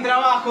 Buen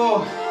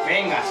trabajo.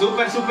 Venga,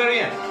 súper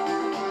bien.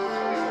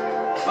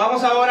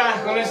 Vamos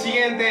ahora con el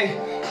siguiente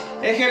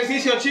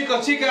ejercicio,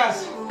 chicos,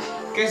 chicas,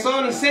 que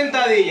son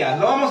sentadillas.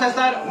 Lo vamos a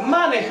estar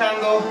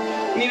manejando.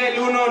 Nivel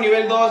 1,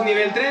 nivel 2,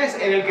 nivel 3,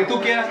 en el que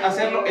tú quieras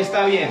hacerlo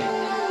está bien.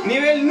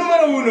 Nivel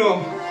número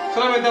 1,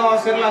 solamente vamos a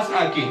hacerlas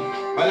aquí,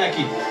 ¿vale?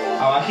 Aquí,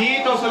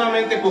 abajito,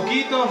 solamente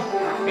poquito.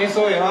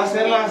 Eso es, vamos a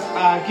hacerlas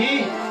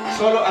aquí,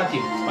 solo aquí,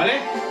 ¿vale?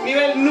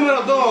 Nivel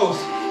número 2,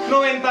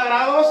 90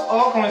 grados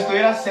o como si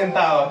estuvieras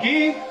sentado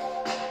aquí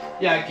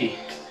y aquí.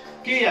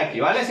 Aquí y aquí,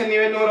 ¿vale? Es el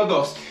nivel número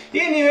 2. Y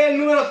el nivel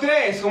número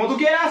 3, como tú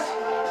quieras,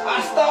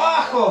 hasta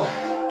abajo.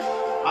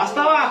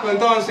 Hasta abajo,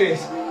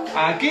 entonces,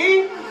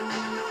 aquí,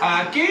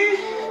 aquí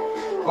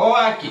o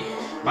aquí,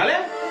 ¿vale?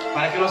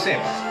 Para que lo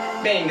sepas.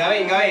 Venga,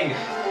 venga, venga.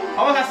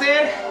 Vamos a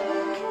hacer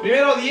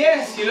primero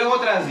 10 y luego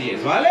otras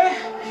 10, ¿vale?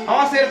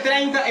 Vamos a hacer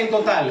 30 en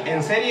total,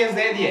 en series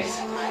de 10.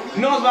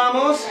 Nos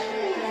vamos.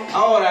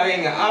 Ahora,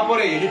 venga, a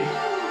por ello.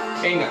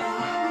 Venga.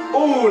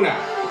 1,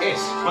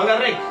 eso, espalda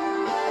recta.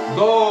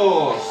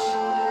 2,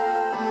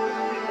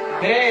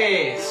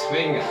 3,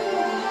 venga.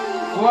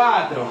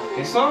 4,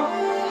 eso.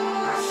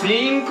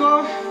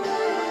 5,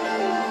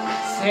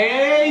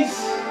 6,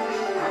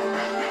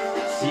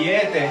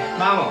 7,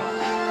 vamos.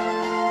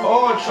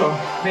 8,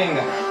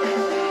 venga.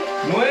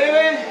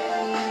 9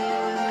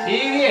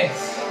 y 10.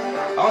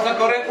 Vamos a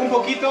correr un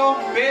poquito,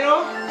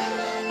 pero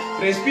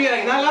respira,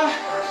 inhala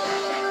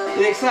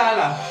y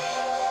exhala.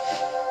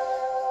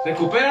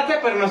 Recupérate,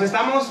 pero nos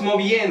estamos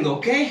moviendo,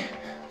 ¿ok?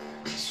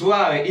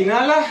 Suave,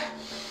 inhala,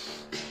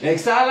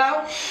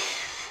 exhala,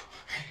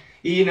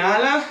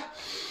 inhala,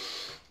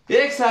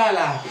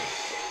 exhala,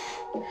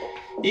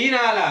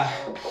 inhala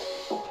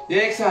y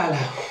exhala.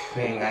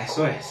 Venga,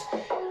 eso es.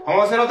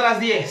 Vamos a hacer otras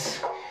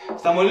 10.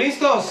 ¿Estamos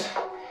listos?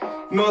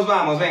 Nos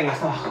vamos, venga,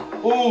 hasta abajo.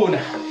 1,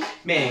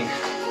 venga.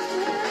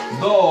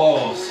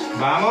 2,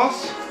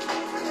 vamos.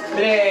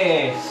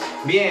 3,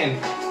 bien.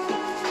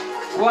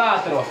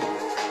 4,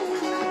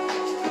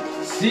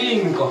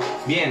 5,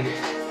 bien.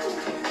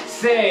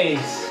 6,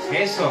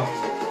 eso.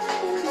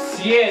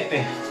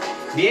 7,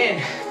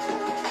 bien.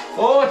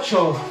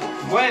 8,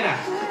 buena.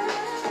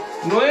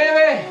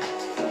 9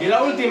 y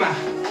la última.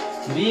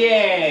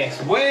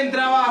 10, buen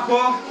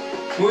trabajo.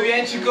 Muy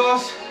bien,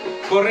 chicos.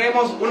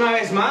 Corremos una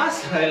vez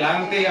más,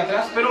 adelante y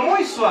atrás, pero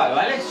muy suave,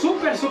 ¿vale?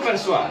 Súper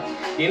suave.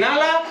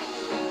 Inhala,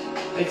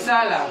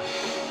 exhala.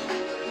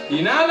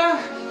 Inhala,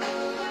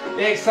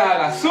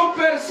 exhala.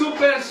 Súper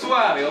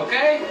suave, ¿ok?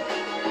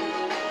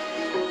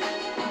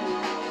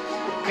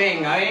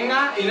 Venga,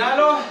 venga.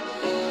 Inhalo,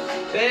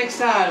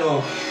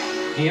 exhalo.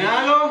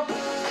 Inhalo,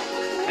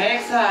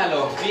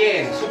 exhalo.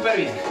 Bien, súper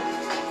bien.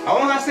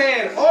 Vamos a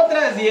hacer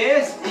otras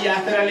 10 y ya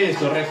estará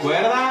listo.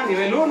 Recuerda,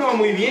 nivel 1,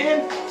 muy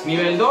bien.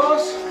 Nivel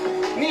 2,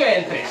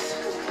 nivel 3.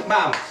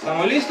 Vamos,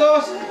 ¿estamos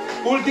listos?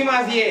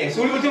 Últimas 10,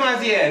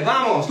 últimas 10.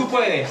 Vamos, tú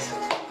puedes.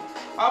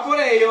 A por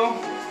ello.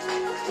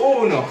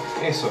 1,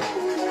 eso.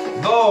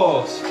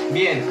 2,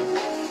 bien.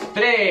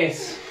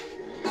 3,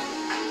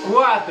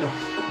 4,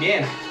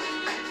 bien.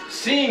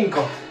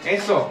 5,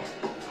 eso.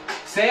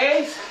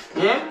 6,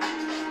 bien.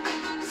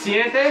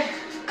 7,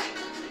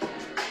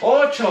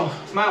 8,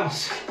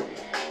 vamos.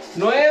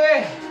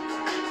 9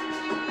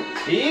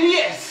 y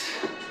 10.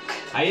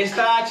 Ahí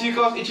está,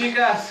 chicos y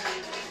chicas.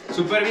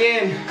 Súper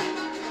bien.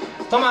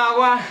 Toma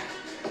agua.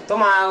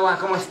 Toma agua.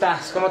 ¿Cómo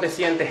estás? ¿Cómo te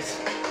sientes?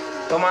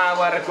 Toma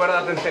agua.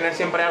 Recuerda tener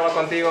siempre agua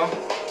contigo.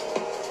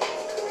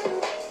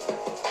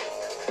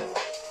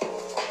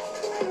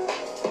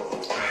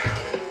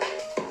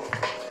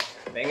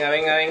 Venga,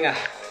 venga, venga.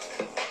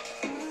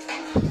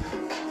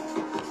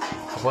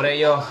 Por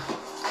ello,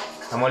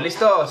 ¿estamos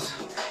listos?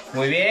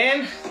 Muy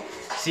bien.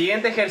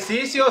 Siguiente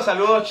ejercicio.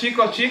 Saludos,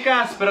 chicos,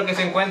 chicas. Espero que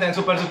se encuentren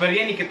súper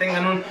bien y que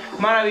tengan un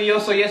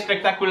maravilloso y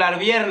espectacular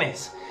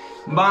viernes.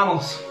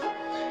 Vamos.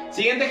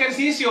 Siguiente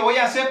ejercicio. Voy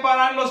a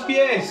separar los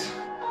pies.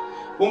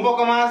 Un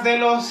poco más de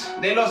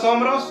los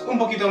hombros. Un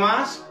poquito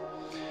más.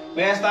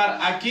 Voy a estar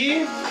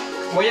aquí.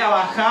 Voy a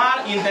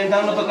bajar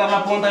intentando tocar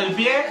la punta del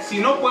pie. Si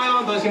no puedo,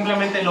 entonces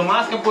simplemente lo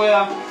más que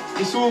pueda.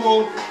 Y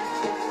subo.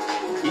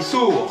 Y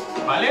subo.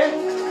 ¿Vale?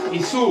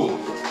 Y subo.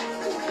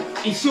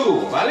 Y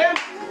subo. ¿Vale?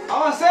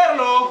 Vamos a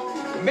hacerlo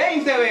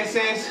 20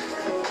 veces.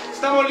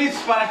 Estamos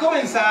listos para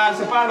comenzar.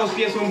 Separa los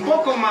pies un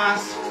poco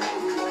más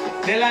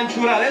de la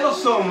anchura de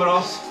los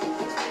hombros.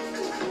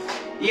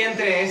 Y en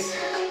 3,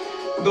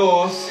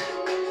 2,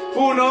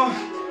 1.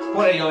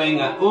 Por ello,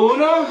 venga.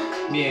 1,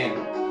 bien.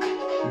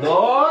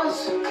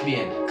 2,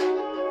 bien.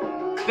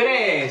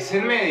 3,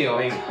 en medio,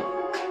 venga.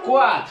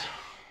 4,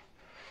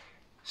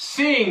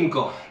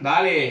 5,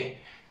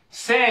 dale.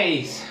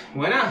 6,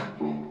 buena.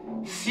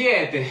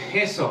 7,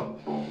 eso.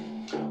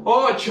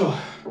 8,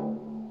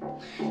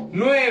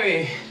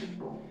 9,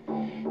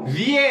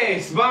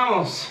 10,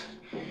 vamos.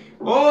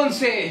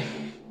 11,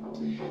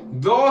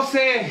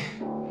 12,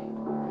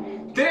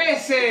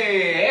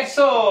 13,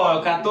 eso.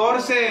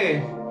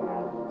 14,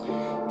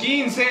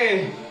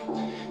 15,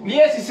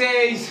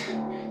 16,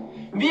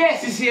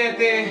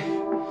 17,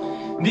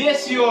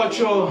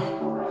 18,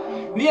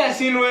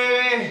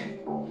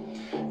 19,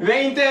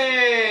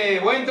 20.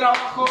 Buen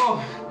trabajo.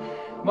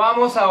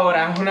 Vamos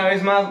ahora, una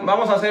vez más,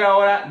 vamos a hacer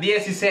ahora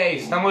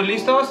 16. ¿Estamos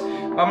listos?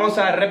 Vamos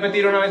a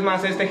repetir una vez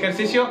más este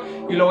ejercicio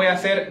y lo voy a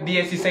hacer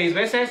 16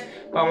 veces.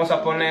 Vamos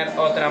a poner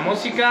otra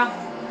música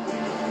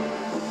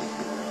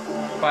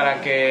para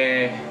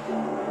que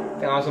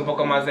tengamos un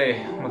poco más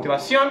de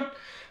motivación.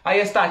 Ahí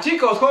está,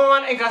 chicos, ¿cómo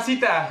van en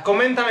casita?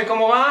 Coméntame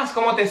cómo vas,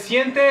 cómo te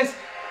sientes,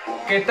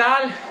 qué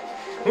tal.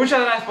 Muchas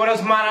gracias por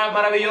esos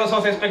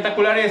maravillosos,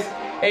 espectaculares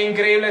e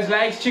increíbles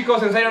likes,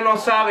 chicos. En serio no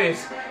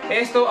sabes,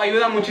 esto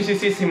ayuda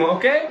muchísimo,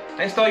 ¿ok?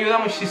 Esto ayuda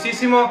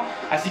muchísimo,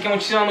 así que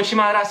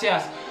muchísimas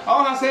gracias.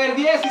 Vamos a hacer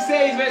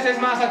 16 veces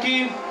más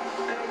aquí.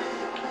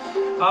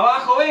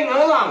 Abajo, venga,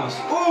 nos vamos.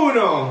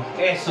 1,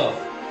 eso.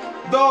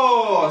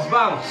 2,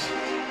 vamos.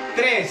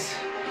 3,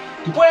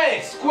 tú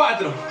puedes.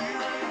 4,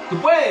 tú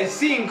puedes.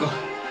 5,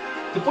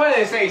 tú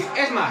puedes. 6,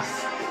 es más,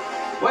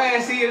 voy a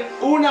decir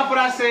una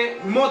frase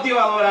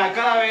motivadora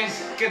cada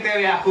vez que te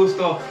vea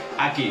justo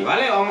aquí,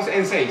 ¿vale? Vamos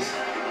en 6.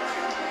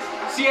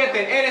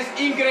 7, eres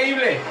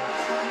increíble.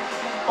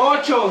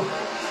 8,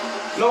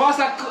 lo vas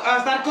a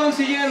estar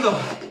consiguiendo.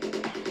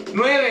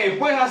 9,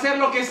 puedes hacer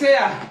lo que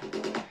sea.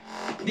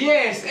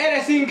 10,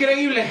 eres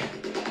increíble.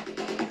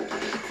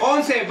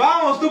 11,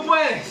 vamos, tú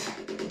puedes.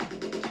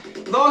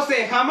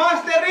 12,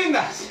 jamás te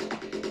rindas.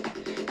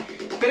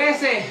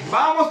 13,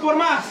 vamos por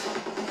más.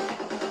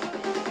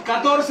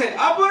 14,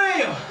 ¡a por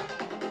ello!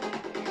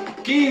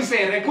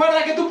 15,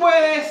 recuerda que tú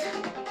puedes.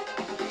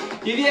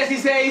 Y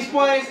 16,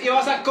 puedes y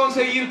vas a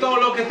conseguir todo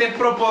lo que te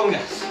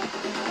propongas.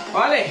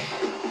 ¿Vale?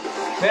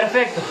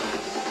 Perfecto.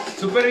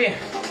 Súper bien.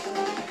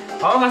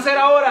 Vamos a hacer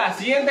ahora,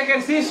 siguiente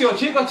ejercicio,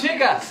 chicos,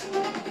 chicas.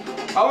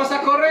 Vamos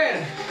a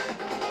correr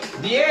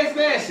 10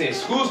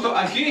 veces, justo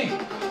aquí.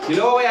 Y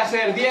luego voy a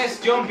hacer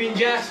 10 jumping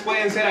jacks.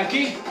 Pueden ser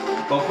aquí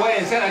o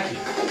pueden ser aquí.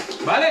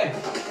 ¿Vale?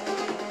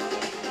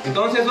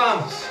 Entonces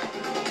vamos.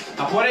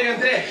 A por ello en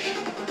 3,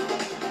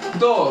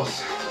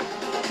 2,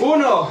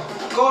 1,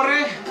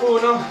 corre,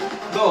 1,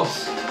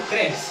 2,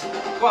 3,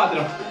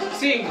 4,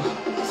 5,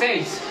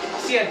 6,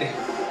 7,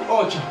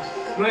 8,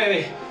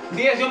 9,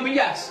 10 jumping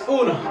jacks,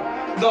 1,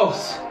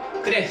 2,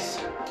 3,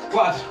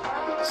 4,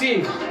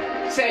 5,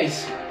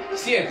 6,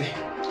 7,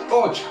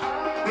 8,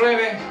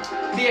 9,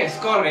 10,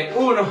 corre,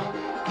 1,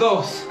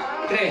 2,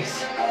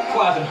 3,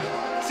 4,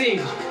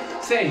 5,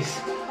 6,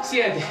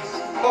 7,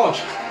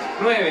 8,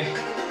 9,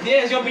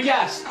 10 jumping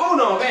jacks,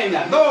 1,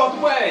 venga, 2,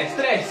 puedes,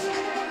 3,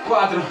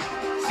 4,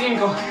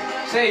 5,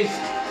 6,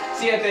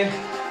 7,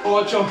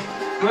 8,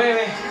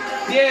 9,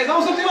 10,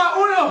 vamos última,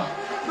 1,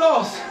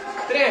 2,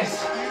 3,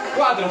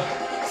 4,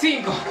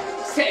 5,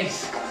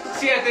 6,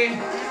 7,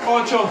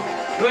 8,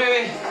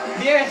 9,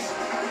 10,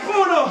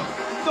 1,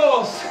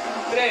 2,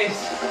 3,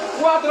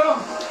 4,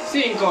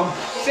 5,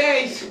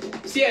 6,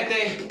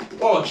 7,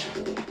 8,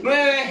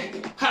 9,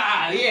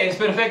 10,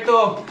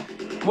 perfecto,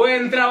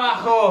 buen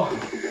trabajo.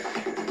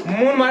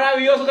 Muy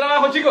maravilloso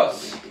trabajo,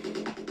 chicos.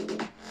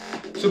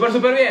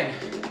 Súper bien.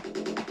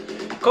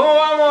 ¿Cómo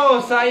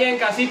vamos ahí en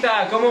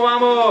casita? ¿Cómo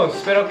vamos?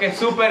 Espero que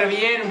súper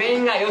bien.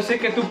 Venga, yo sé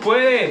que tú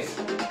puedes.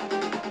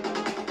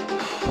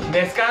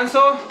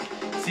 Descanso.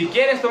 Si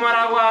quieres tomar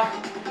agua,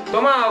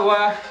 toma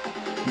agua.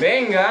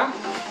 Venga.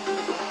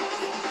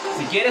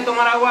 Si quieres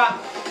tomar agua,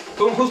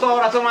 tú justo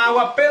ahora toma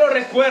agua. Pero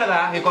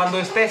recuerda que cuando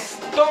estés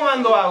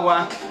tomando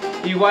agua,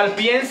 igual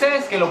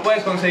pienses que lo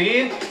puedes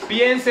conseguir,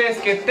 pienses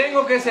que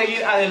tengo que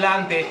seguir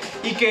adelante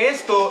y que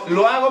esto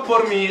lo hago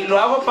por mí, lo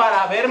hago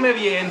para verme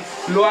bien,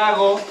 lo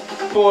hago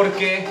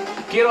porque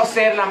quiero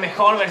ser la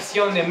mejor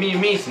versión de mí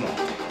mismo.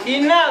 Y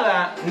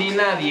nada ni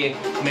nadie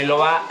me lo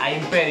va a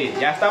impedir.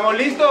 ¿Ya estamos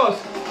listos?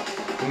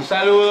 Un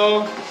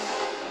saludo.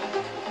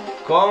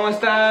 ¿Cómo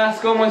estás?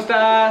 ¿Cómo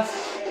estás?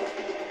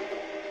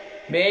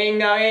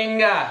 Venga,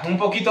 venga, un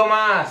poquito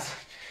más.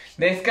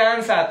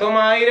 Descansa,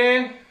 toma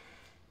aire.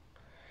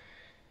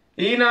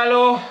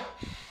 Inhalo,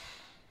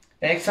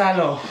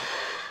 exhalo,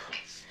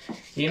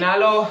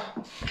 inhalo,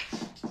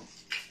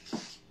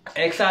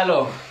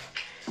 exhalo.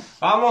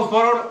 Vamos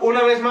por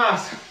una vez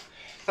más.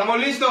 ¿Estamos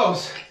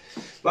listos?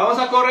 Vamos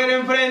a correr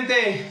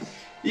enfrente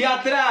y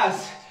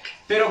atrás.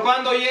 Pero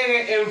cuando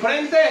llegue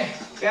enfrente,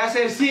 Voy a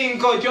hacer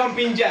 5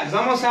 jumping jacks.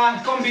 Vamos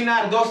a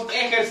combinar dos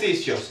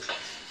ejercicios.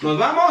 Nos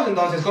vamos,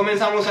 entonces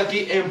comenzamos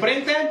aquí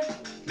enfrente.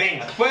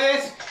 Venga,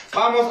 puedes.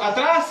 Vamos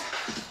atrás.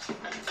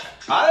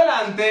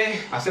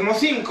 Adelante. Hacemos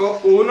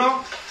 5.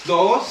 1,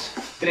 2,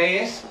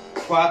 3,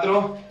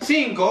 4,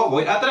 5.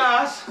 Voy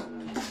atrás.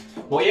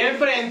 Voy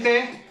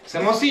enfrente.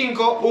 Hacemos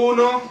 5.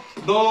 1,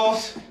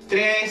 2,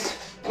 3,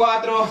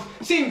 4,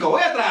 5.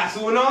 Voy atrás.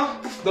 1,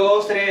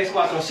 2, 3,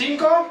 4,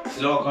 5.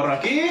 Luego corro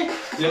aquí.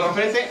 Luego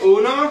enfrente.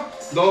 1,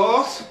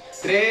 2,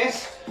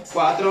 3,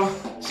 4,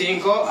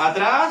 5.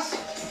 Atrás.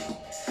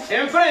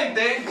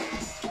 Enfrente.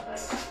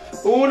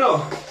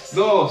 1,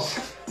 2,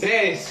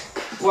 3,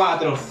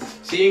 4,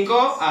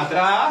 5.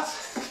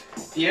 Atrás.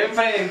 Y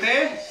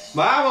enfrente.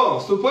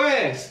 Vamos, tú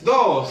puedes.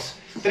 2,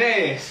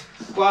 3,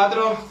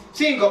 4,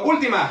 5.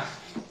 Última.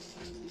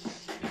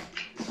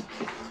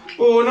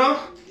 1,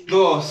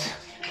 2,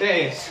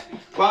 3,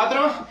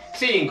 4,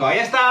 5. Ahí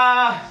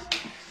está.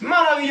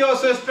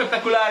 Maravilloso,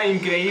 espectacular,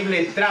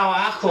 increíble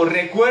trabajo.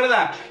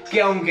 Recuerda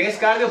que aunque es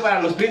cardio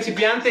para los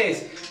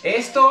principiantes,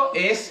 esto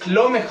es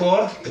lo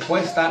mejor que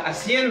puedes estar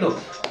haciendo.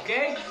 ¿Ok?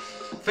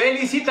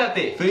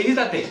 Felicítate,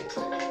 felicítate.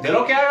 De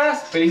lo que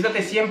hagas,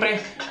 felicítate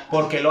siempre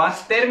porque lo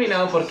has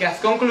terminado, porque has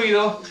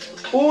concluido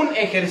un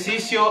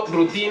ejercicio,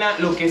 rutina,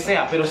 lo que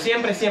sea. Pero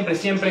siempre, siempre,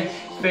 siempre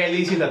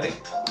felicítate.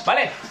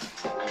 ¿Vale?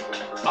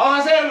 Vamos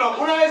a hacerlo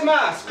una vez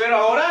más, pero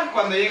ahora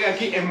cuando llegue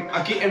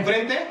aquí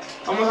enfrente,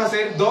 vamos a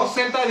hacer 2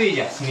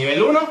 sentadillas.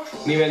 Nivel 1,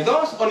 nivel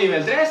 2 o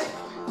nivel 3.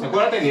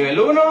 Acuérdate, nivel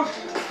 1,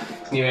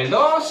 nivel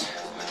 2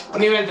 o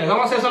nivel 3.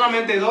 Vamos a hacer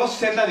solamente 2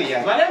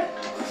 sentadillas, ¿vale?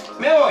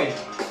 Me voy.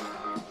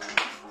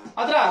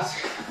 Atrás.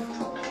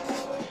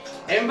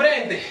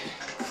 Enfrente.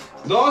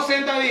 2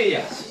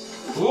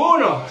 sentadillas.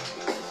 1,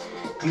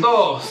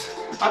 2.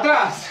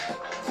 Atrás.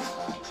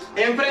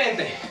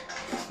 Enfrente.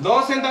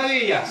 2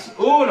 sentadillas.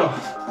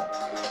 1,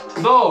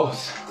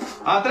 2,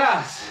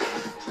 atrás,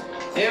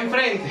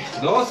 enfrente,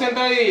 2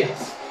 sentadillas,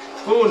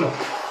 1,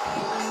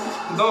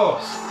 2,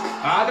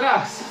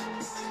 atrás,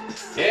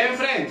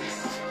 enfrente,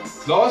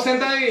 2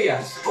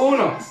 sentadillas,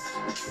 1,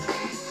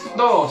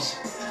 2,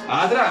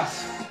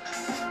 atrás,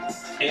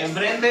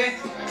 enfrente,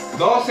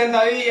 2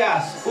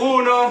 sentadillas,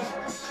 1,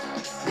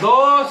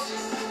 2,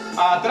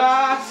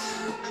 atrás,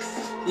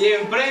 y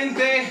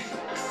enfrente,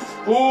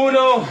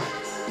 1,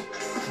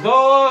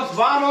 2,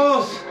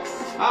 vamos,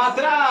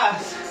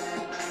 atrás.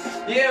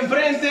 Y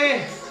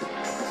enfrente.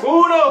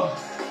 1,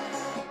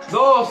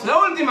 2. La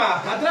última.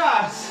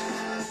 Atrás.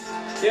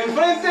 Y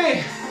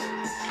enfrente.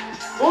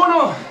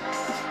 1,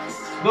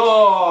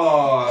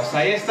 2.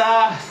 Ahí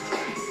está.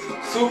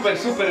 Súper,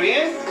 súper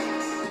bien.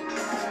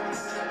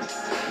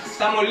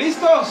 ¿Estamos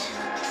listos?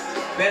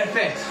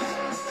 Perfecto.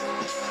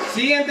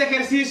 Siguiente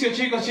ejercicio,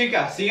 chicos,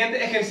 chicas.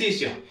 Siguiente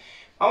ejercicio.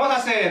 Vamos a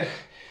hacer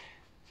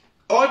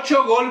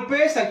 8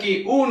 golpes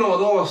aquí, 1,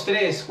 2,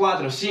 3,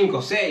 4,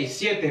 5, 6,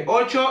 7,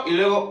 8 y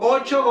luego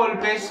 8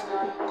 golpes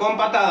con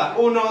patada,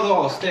 1,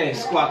 2,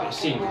 3, 4,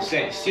 5,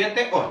 6,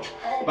 7, 8,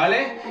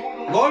 ¿vale?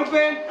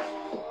 Golpe,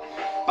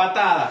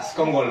 patadas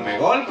con golpe,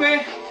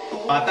 golpe,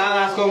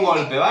 patadas con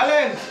golpe,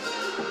 ¿vale?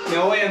 Me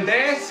voy en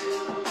 3,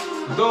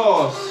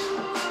 2,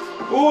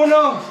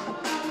 1,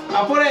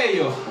 a por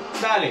ello.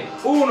 Dale,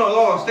 1,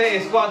 2,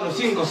 3, 4,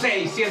 5,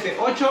 6, 7,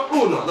 8,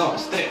 1,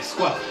 2, 3,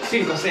 4,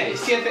 5,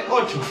 6, 7,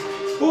 8,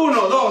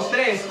 1, 2,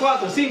 3,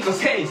 4, 5,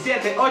 6,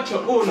 7,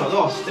 8, 1,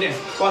 2,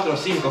 3, 4,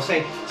 5,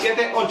 6,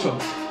 7, 8,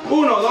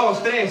 1,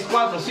 2, 3,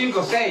 4,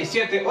 5, 6,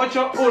 7,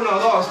 8, 1,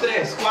 2,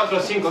 3, 4,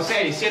 5,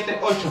 6, 7,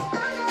 8,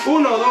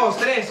 1, 2,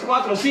 3,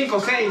 4, 5,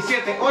 6,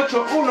 7,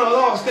 8, 1,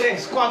 2,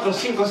 3, 4,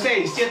 5,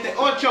 6, 7,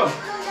 8.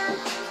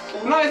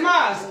 Una vez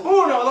más,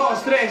 1,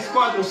 2, 3,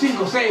 4,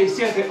 5, 6,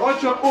 7,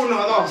 8, 1,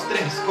 2,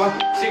 3,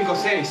 4, 5,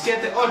 6,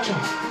 7, 8,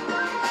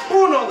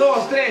 1,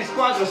 2, 3,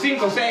 4,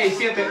 5, 6,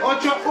 7,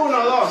 8,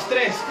 1, 2,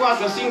 3,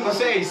 4, 5,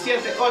 6,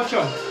 7,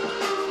 8,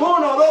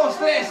 1, 2,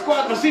 3,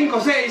 4,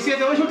 5, 6,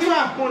 7, 8,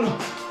 última, 1,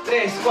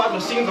 3,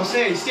 4, 5,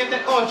 6,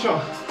 7,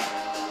 8,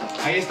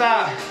 ahí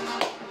está,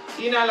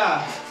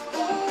 inhala,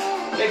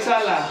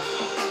 exhala,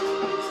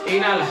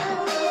 inhala,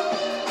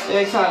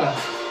 exhala,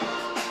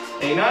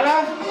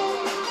 inhala,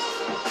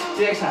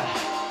 y exhala.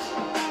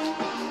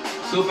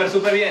 Súper,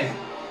 súper bien.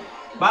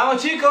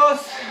 Vamos, chicos.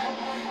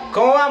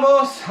 ¿Cómo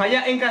vamos?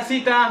 Allá en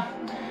casita.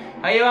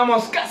 Ahí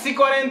llevamos casi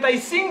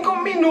 45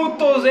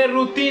 minutos de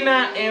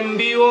rutina en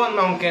vivo,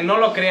 aunque no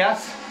lo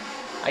creas.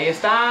 Ahí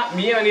está.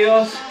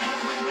 Bienvenidos.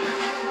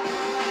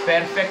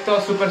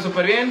 Perfecto, súper,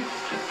 súper bien.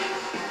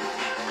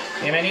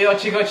 Bienvenidos,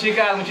 chicos,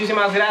 chicas.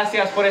 Muchísimas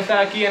gracias por estar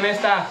aquí en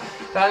esta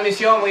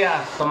transmisión. Voy a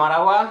tomar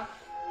agua.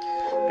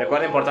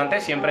 Recuerda,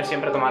 importante, siempre,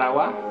 siempre tomar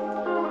agua.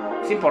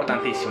 Es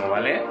importantísimo,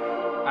 ¿vale?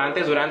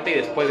 Antes, durante y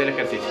después del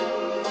ejercicio.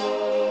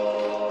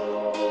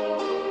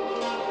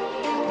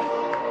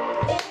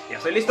 Ya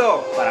estoy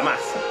listo para más.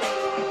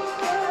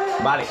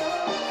 Vale.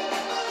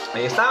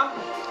 Ahí está.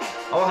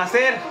 Vamos a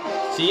hacer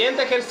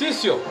siguiente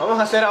ejercicio. Vamos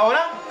a hacer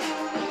ahora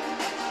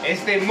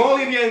este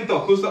movimiento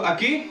justo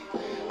aquí.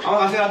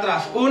 Vamos a hacer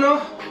atrás. 1,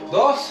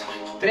 2,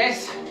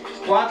 3,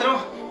 4,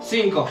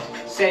 5,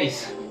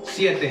 6,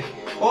 7,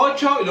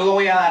 8. Y luego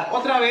voy a dar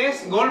otra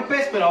vez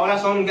golpes, pero ahora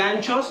son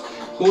ganchos.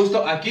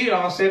 Justo aquí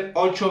vamos a hacer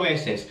 8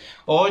 veces.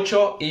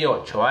 8 y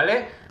 8,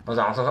 ¿vale? Nos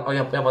vamos, voy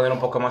a poner un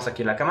poco más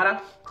aquí en la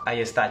cámara.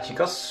 Ahí está,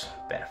 chicos.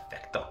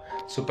 Perfecto.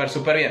 Súper,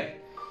 súper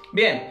bien.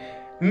 Bien.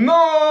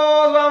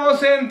 Nos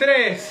vamos en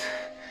 3,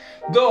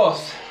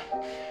 2,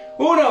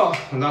 1.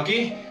 No,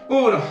 aquí.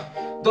 1,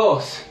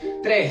 2,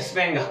 3.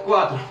 Venga.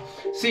 4,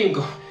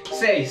 5,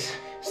 6,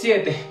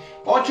 7,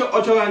 8.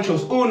 8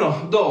 ganchos.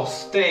 1,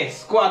 2,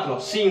 3, 4,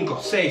 5,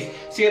 6,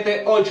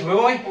 7, 8. Me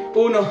voy.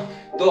 1,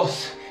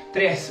 2,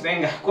 3.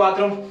 Venga.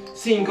 4,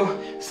 5,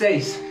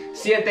 6,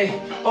 7,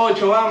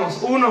 8. Vamos.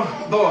 1,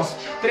 2,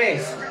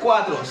 3,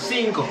 4,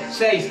 5,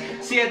 6,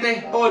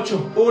 7,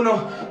 8.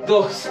 1,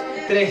 2,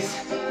 3,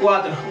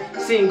 4,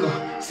 5,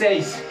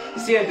 6,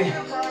 7,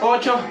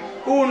 8.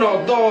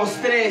 1, 2,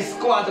 3,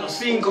 4,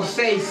 5,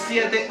 6,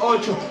 7,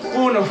 8.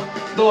 1,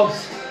 2,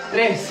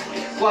 3,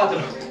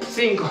 4,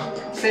 5,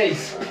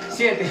 6,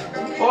 7,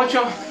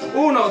 8.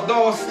 1,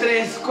 2,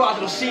 3,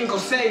 4, 5,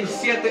 6,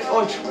 7,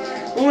 8.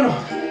 1,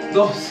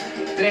 2,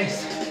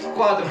 3,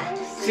 4,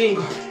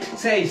 5,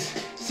 6,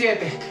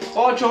 7,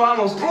 8.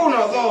 Vamos.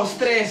 1, 2,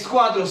 3,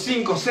 4,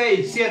 5,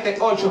 6, 7,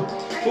 8.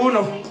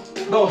 1,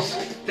 2,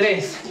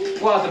 3,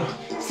 4,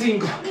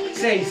 5,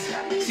 6,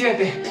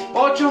 7,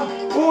 8.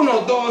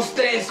 1, 2,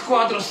 3,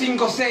 4,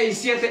 5, 6,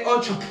 7,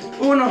 8.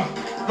 1,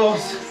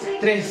 2,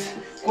 3,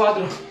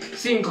 4,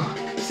 5,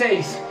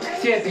 6,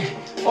 7,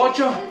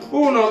 8.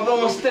 1,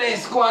 2,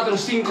 3, 4,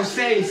 5,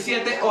 6,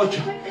 7,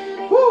 8.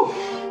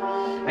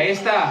 Ahí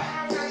está.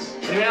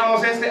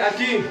 Terminamos este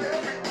aquí.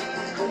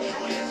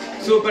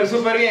 Súper,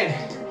 súper bien.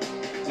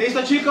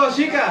 ¿Listo, chicos,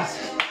 chicas?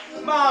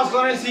 Vamos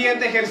con el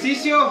siguiente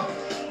ejercicio.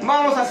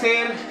 Vamos a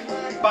hacer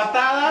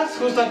patadas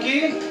justo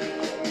aquí.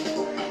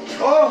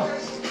 O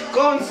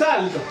con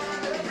salto.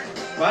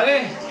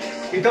 ¿Vale?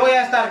 Y te voy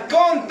a estar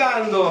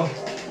contando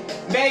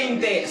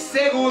 20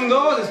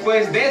 segundos.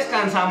 Después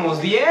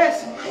descansamos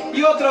 10.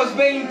 Y otros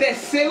 20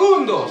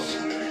 segundos.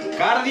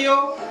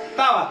 Cardio,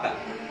 tabata.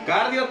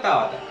 Cardio,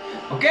 tabata.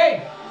 ¿Ok?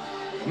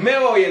 Me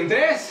voy en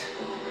 3,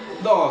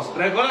 2.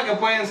 Recuerda que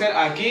pueden ser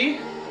aquí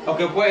o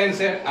que pueden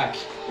ser aquí.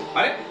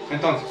 ¿Vale?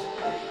 Entonces,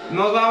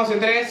 nos vamos en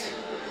 3,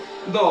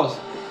 2,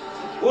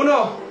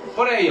 1.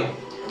 Por ello.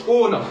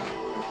 1,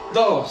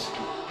 2,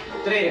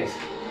 3,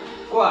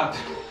 4,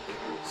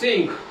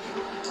 5,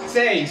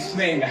 6.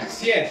 Venga.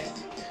 7,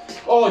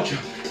 8,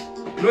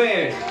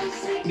 9,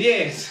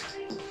 10,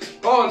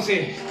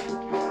 11,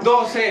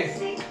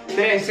 12,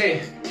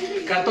 13,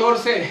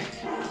 14,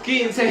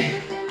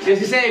 15,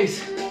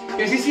 16,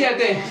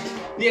 17,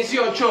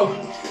 18,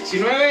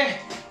 19,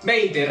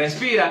 20.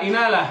 Respira,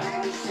 inhala.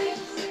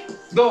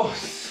 2,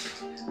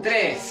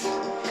 3,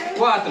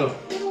 4,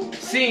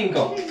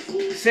 5,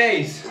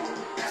 6,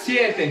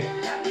 7,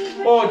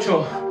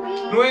 8,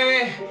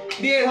 9,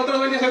 10. Otros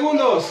 20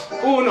 segundos.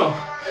 1,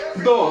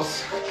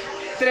 2,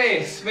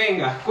 3.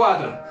 Venga.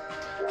 4,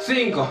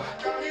 5,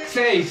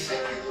 6,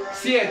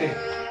 7,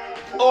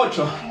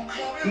 8,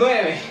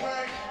 9,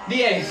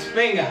 10.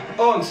 Venga.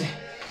 11,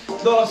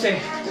 12,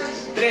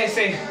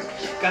 13,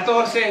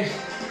 14,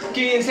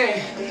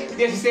 15,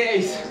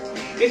 16,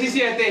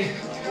 17,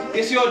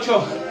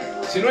 18,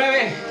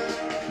 19,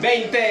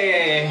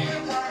 20.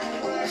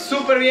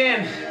 Súper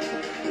bien.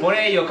 Por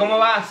ello, ¿cómo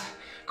vas?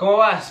 ¿Cómo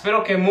vas?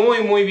 Espero que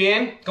muy, muy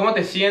bien. ¿Cómo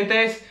te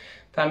sientes?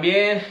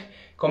 También,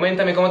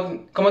 coméntame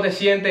cómo te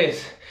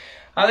sientes.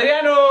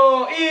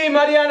 Adriano y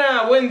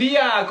Mariana, buen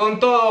día con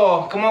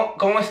todo.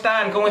 ¿Cómo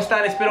están? ¿Cómo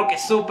están? Espero que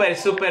súper,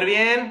 súper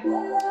bien.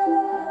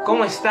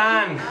 ¿Cómo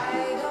están?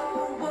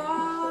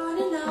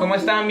 ¿Cómo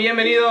están?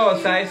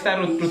 Bienvenidos a esta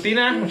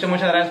rutina. Muchas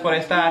gracias por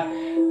estar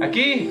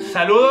aquí.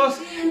 Saludos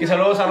y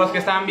saludos a los que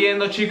están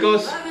viendo,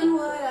 chicos.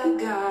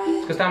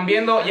 Los que están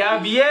viendo ya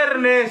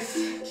viernes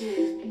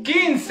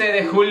 15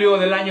 de julio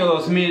del año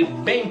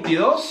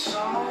 2022.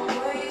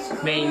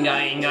 Venga,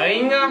 venga,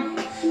 venga.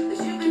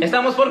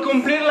 Estamos por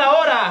cumplir la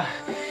hora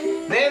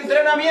de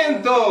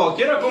entrenamiento.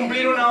 Quiero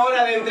cumplir una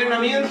hora de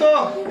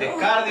entrenamiento de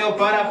cardio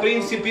para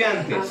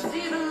principiantes.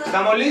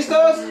 ¿Estamos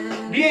listos?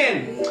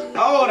 Bien.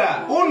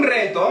 Ahora, un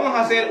reto. Vamos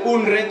a hacer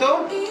un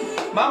reto.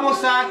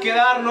 Vamos a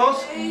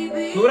quedarnos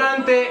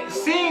durante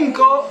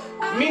 5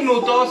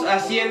 minutos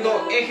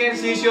haciendo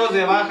ejercicios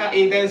de baja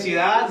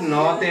intensidad.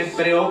 No te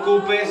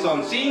preocupes,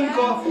 son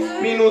 5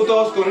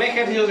 minutos con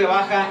ejercicios de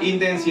baja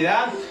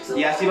intensidad.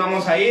 Y así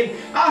vamos a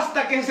ir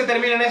hasta que se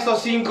terminen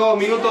estos 5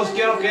 minutos.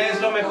 Quiero que des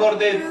lo mejor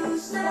de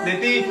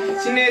ti.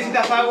 Si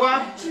necesitas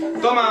agua,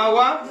 toma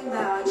agua.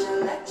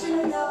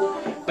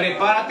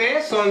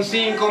 Prepárate, son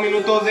 5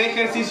 minutos de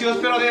ejercicios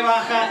pero de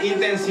baja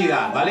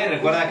intensidad, ¿vale?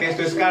 Recuerda que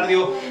esto es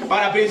cardio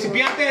para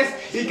principiantes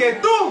y que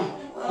tú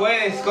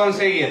puedes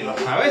conseguirlo.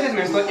 A veces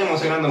me estoy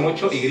emocionando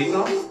mucho y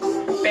grito,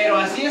 pero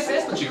así es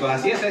esto, chicos,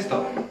 así es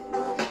esto.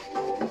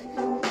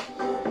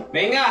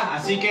 Venga,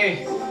 así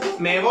que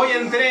me voy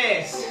en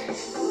 3.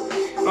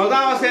 Nos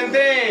damos en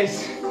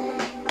 3.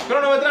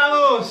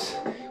 Cronometramos.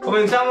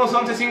 Comenzamos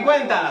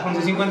 11:50,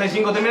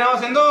 11:55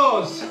 terminamos en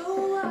 2,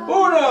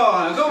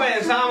 1.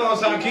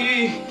 Comenzamos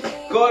aquí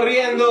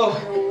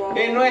corriendo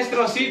en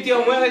nuestro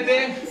sitio.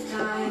 Muévete.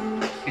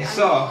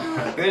 Eso,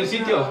 en el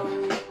sitio.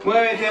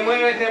 Muévete,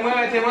 muévete,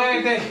 muévete,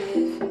 muévete.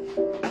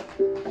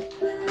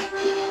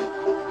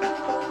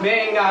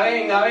 Venga,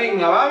 venga,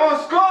 venga.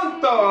 Vamos con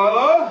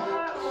todo.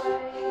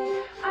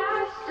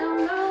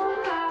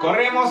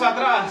 Corremos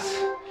atrás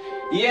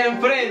y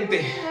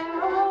enfrente.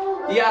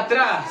 Y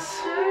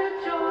atrás.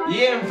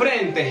 Y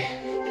enfrente.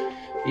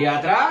 Y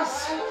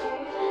atrás.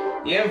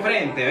 Y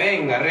enfrente.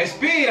 Venga,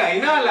 respira,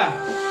 inhala.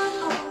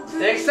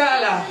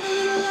 Exhala.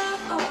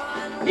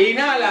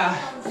 Inhala.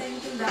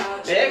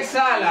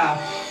 Exhala.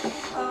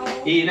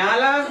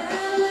 Inhala.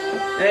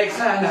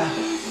 Exhala.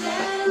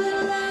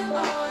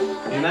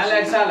 Inhala,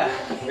 exhala.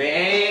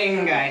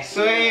 Venga,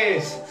 eso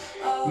es.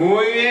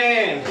 Muy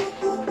bien.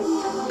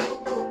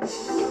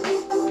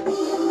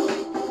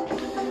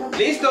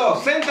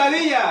 Listo,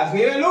 sentadillas.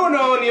 Nivel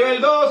 1, nivel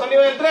 2 o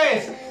nivel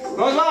 3.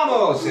 Nos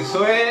vamos.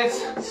 Eso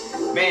es.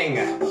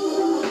 Venga.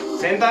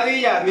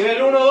 Sentadillas,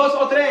 nivel 1, 2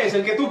 o 3.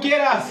 El que tú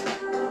quieras.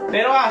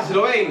 Pero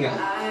hazlo, venga.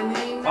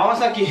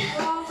 Vamos aquí.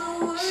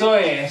 Eso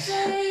es.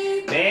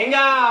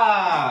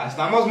 Venga.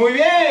 Estamos muy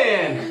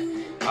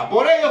bien. A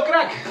por ello,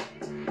 crack.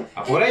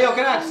 A por ello,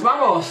 cracks.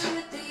 Vamos.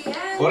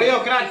 Por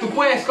ello, crack. Tú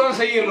puedes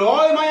conseguirlo.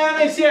 Hoy,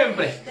 mañana y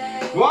siempre.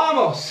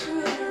 Vamos.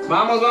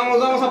 Vamos, vamos,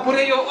 vamos a por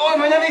ello. Hoy,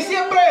 mañana y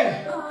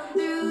siempre.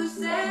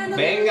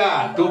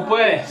 Venga, tú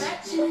puedes.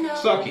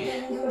 Esto aquí.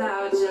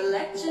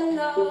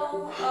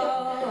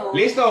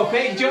 Listo,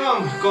 fake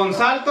jump. Con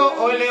salto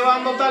o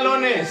elevando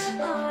talones.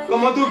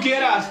 Como tú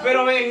quieras,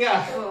 pero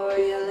venga.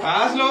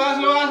 Hazlo,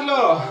 hazlo,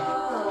 hazlo.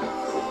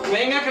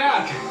 Venga,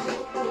 crack.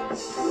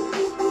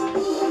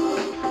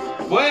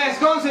 Puedes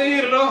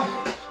conseguirlo.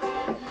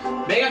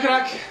 Venga,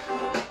 crack.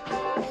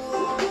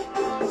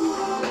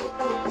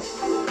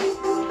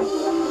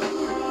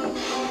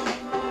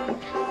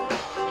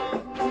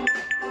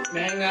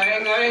 Venga,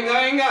 venga, venga,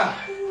 venga.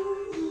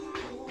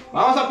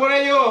 Vamos a por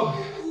ello.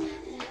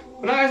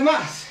 Una vez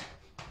más.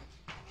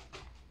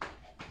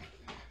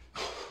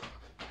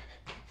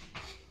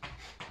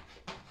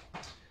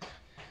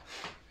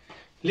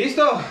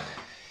 ¿Listo?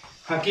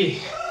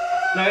 Aquí.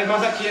 Una vez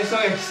más aquí, eso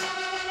es.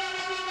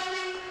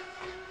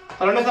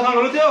 ¿Ahora no estás en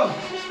glúteo?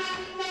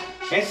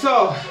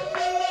 Eso.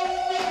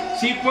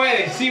 Sí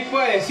puedes, sí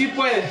puedes, sí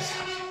puedes.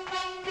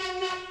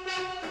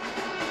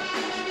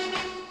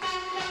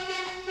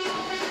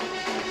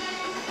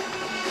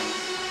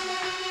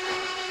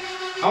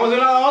 Vamos de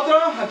un lado a otro.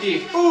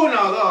 Aquí.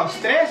 1, 2,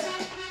 3.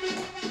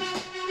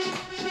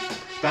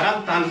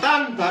 Tarán, tan,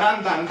 tan,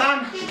 tarán, tan,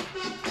 tan.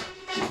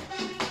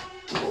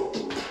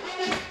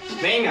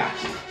 Venga.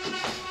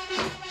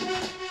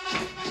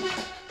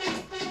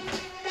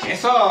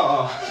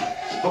 Eso.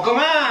 Poco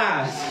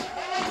más.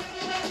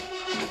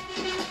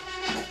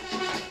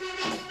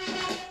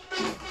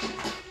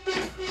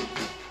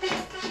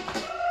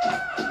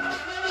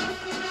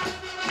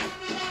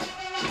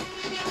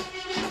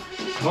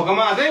 Un poco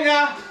más,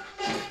 venga.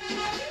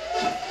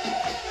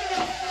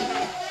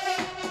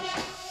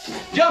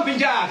 Jumping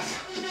jacks.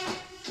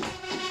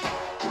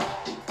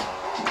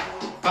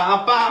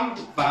 Pam, pam,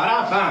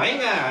 para, pam,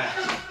 venga.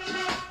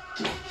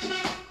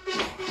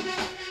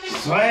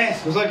 Eso es,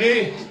 pues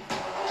aquí.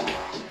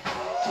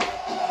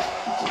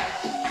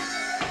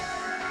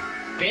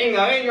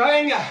 Venga, venga,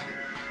 venga.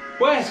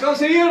 Puedes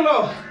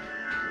conseguirlo.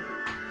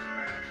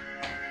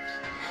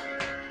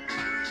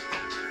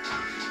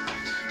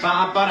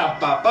 Pa, para,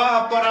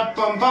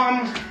 pam,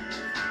 pam.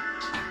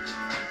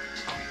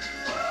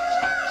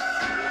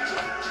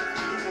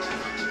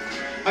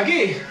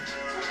 Aquí.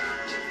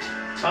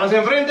 Vamos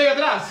enfrente y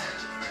atrás.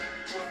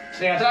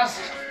 De atrás,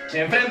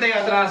 enfrente y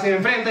atrás,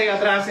 enfrente y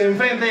atrás,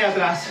 enfrente y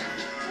atrás.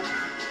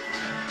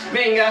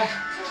 Venga,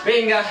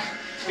 venga,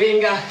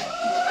 venga.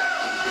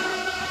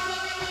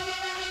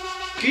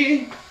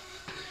 Aquí.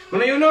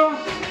 1 y 1.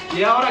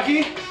 Y ahora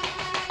aquí.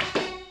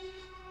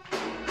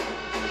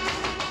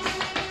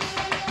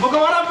 Un poco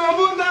más rápido,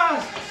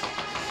 puntas.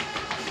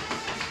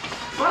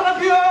 ¡Más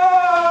rápido!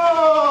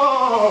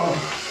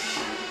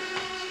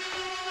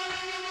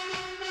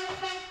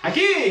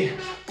 Aquí.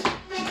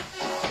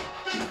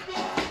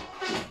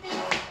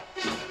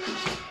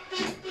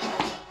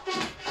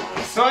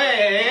 Eso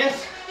es.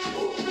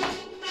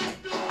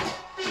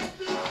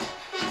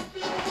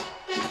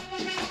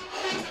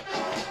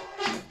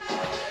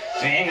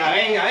 Venga,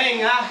 venga,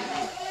 venga.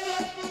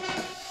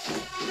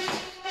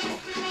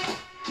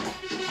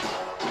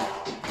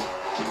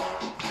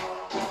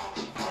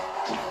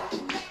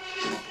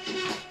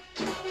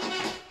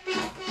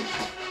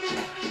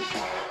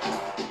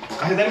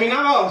 Casi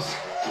terminamos.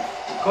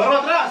 Corro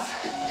atrás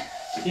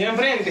y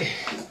enfrente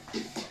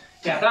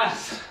y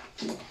atrás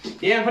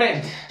y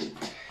enfrente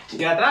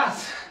y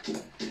atrás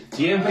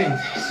y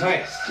enfrente. Eso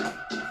es.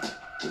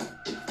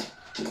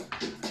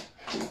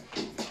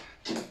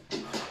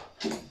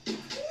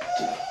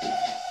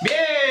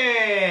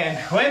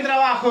 Bien, buen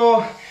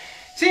trabajo.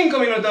 5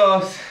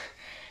 minutos.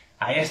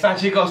 Ahí está,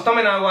 chicos,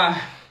 tomen agua,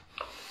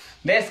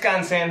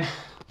 descansen.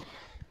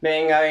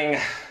 Venga, venga.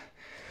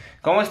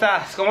 ¿Cómo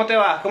estás? ¿Cómo te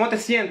va? ¿Cómo te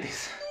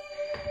sientes?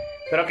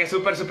 Espero que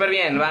súper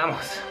bien, vamos.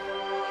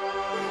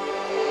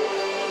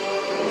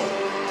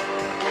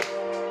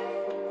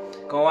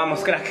 ¿Cómo vamos,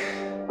 crack?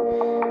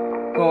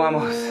 ¿Cómo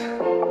vamos?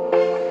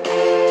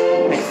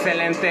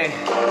 Excelente.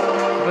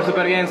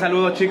 Súper bien,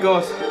 saludos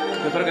chicos.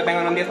 Espero que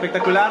tengan un día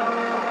espectacular.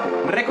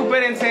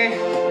 Recupérense,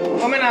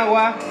 tomen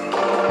agua.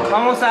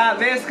 Vamos a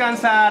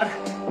descansar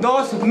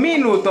 2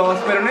 minutos,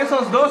 pero en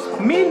esos 2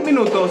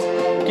 minutos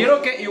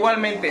quiero que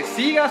igualmente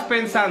sigas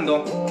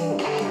pensando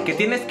que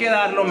tienes que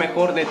dar lo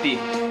mejor de ti,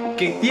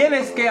 que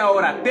tienes que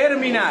ahora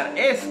terminar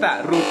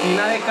esta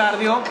rutina de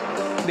cardio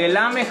de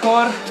la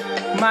mejor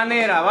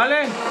manera,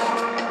 ¿vale?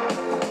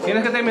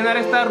 Tienes que terminar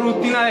esta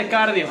rutina de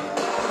cardio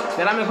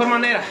de la mejor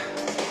manera.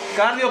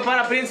 Cardio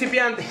para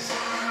principiantes,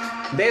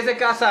 desde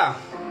casa.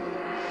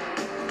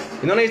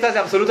 Y no necesitas de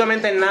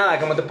absolutamente nada,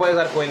 como te puedes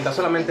dar cuenta,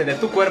 solamente de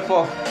tu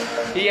cuerpo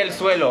y el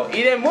suelo.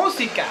 Y de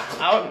música,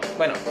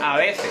 bueno, a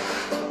veces.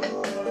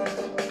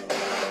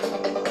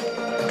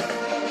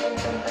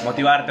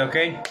 Motivarte, ¿ok?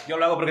 Yo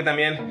lo hago porque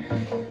también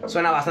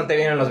suena bastante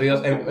bien en los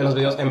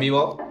videos en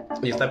vivo.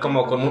 Y estar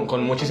como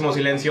con muchísimo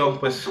silencio,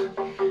 pues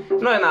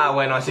no es nada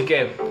bueno. Así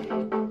que,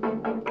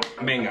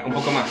 venga, un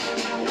poco más.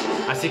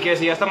 Así que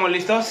si ya estamos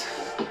listos,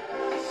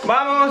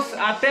 vamos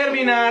a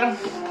terminar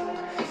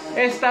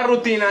esta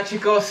rutina,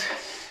 chicos,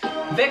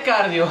 de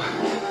cardio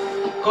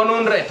con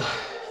un reto,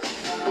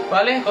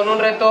 ¿vale? Con un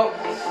reto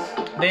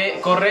de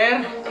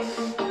correr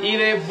y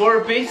de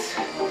burpees.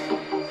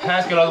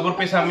 Sabes que los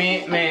burpees a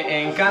mí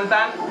me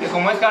encantan. Que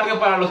como es cardio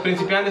para los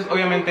principiantes,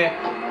 obviamente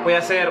voy a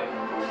hacer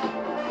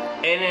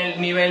en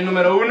el nivel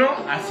número 1,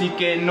 así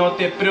que no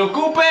te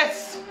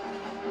preocupes.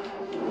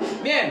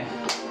 Bien.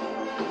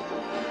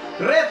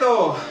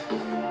 Reto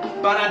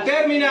para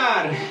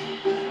terminar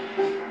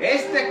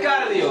este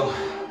cardio.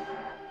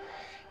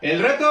 El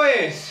reto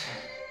es,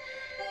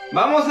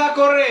 vamos a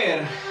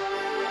correr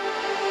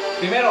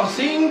primero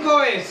 5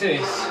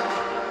 veces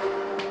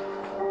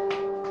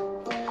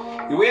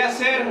y voy a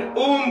hacer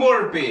un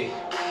burpee.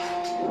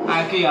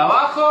 Aquí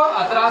abajo,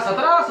 atrás,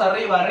 atrás,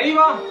 arriba,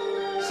 arriba,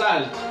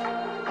 salto.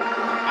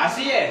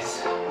 Así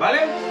es,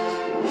 ¿vale?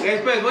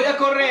 Después voy a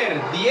correr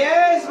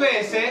 10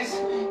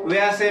 veces, voy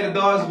a hacer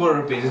 2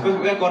 burpees. Después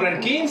voy a correr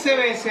 15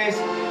 veces,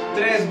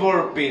 3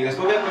 burpees.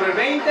 Después voy a correr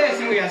 20,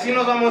 5 y así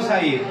nos vamos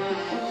a ir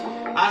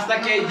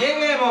hasta que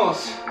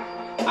lleguemos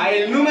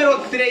al número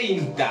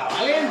 30,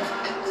 ¿vale?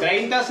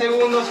 30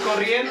 segundos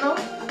corriendo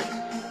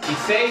y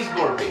 6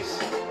 burpees,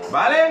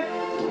 ¿vale?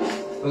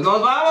 Pues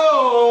nos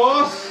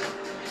vamos.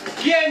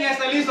 ¿Quién ya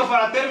está listo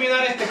para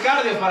terminar este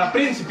cardio para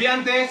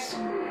principiantes?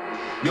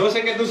 Yo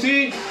sé que tú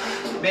sí.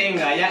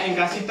 Venga, ya en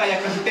casita ya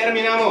casi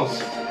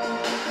terminamos.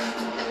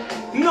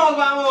 Nos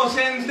vamos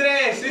en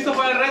 3. ¿Listo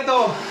para el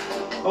reto?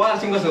 Voy a dar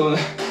 5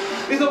 segundos.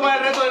 ¿Listo para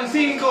el reto en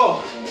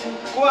 5,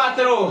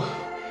 4,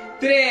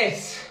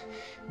 3,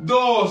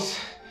 2,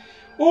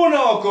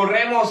 1.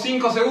 Corremos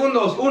 5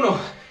 segundos. 1,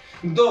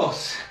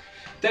 2,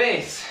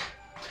 3,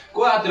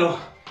 4,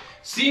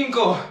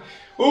 5.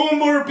 Un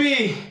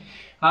burpee.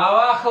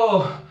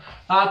 Abajo,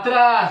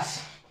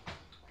 atrás.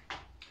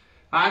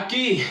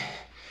 Aquí.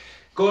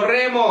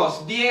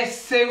 Corremos 10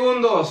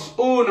 segundos.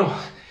 1,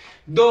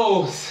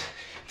 2,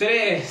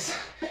 3,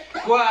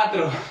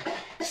 4,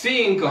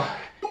 5,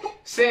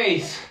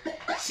 6,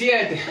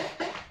 7,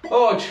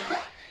 8,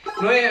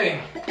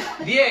 9,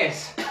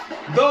 10.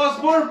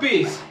 2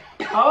 burpees.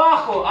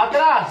 Abajo,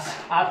 atrás,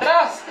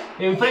 atrás,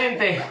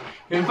 enfrente,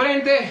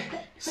 enfrente,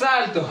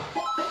 salto.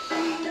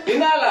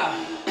 Inhala,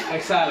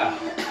 exhala.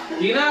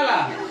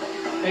 Inhala,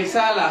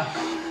 exhala.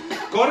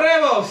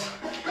 Corremos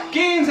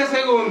 15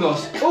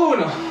 segundos.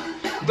 1,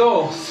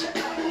 2,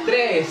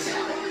 3,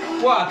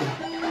 4,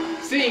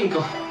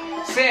 5,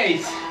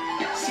 6,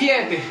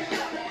 7,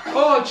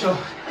 8,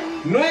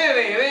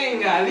 9,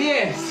 venga,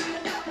 10,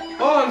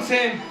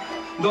 11,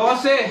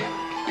 12,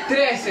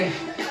 13,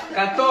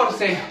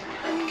 14,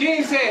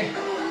 15,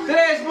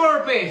 3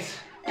 burpees.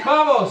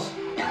 Vamos.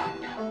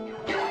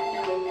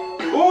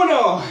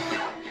 1,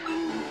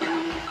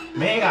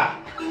 venga.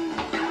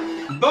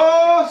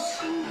 2,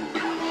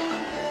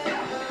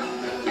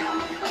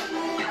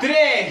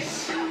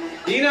 3,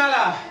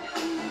 inhala,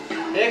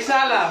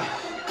 exhala.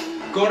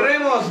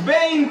 Corremos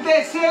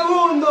 20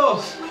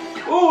 segundos.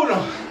 1,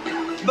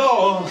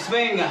 2,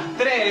 venga,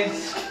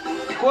 3,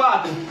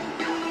 4,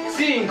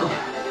 5,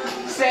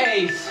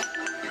 6,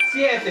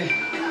 7,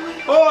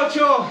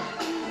 8,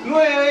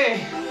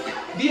 9,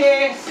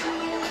 10,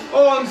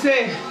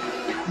 11,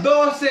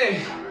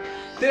 12,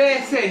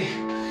 13,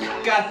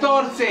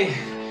 14,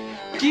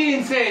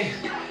 15,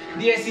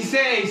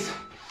 16,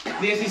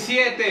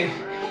 17,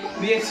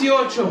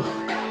 18,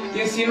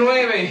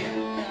 19,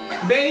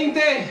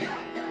 20,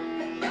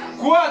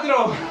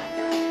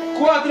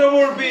 4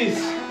 burpees.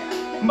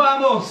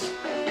 Vamos,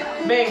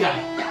 venga.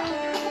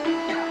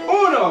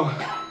 1,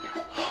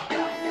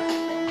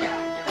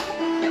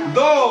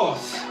 2,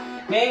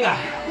 venga.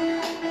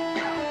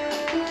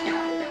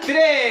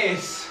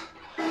 3,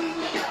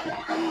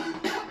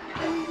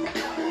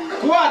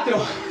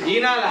 4,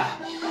 inhala,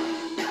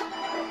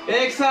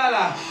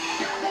 exhala.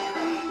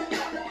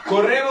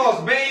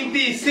 Corremos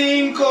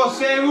 25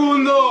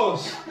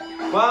 segundos.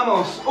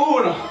 Vamos,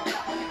 1,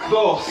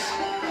 2,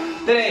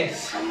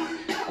 3,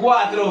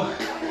 4,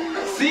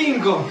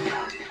 5,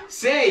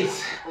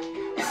 6,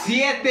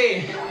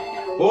 7,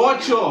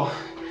 8,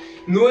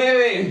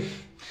 9,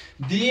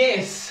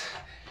 10,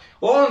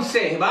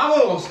 11,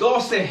 vamos,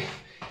 12,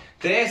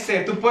 13,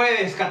 tú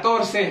puedes,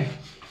 14,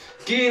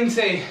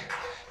 15,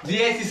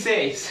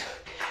 16,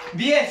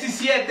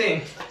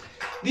 17,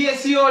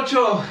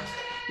 18,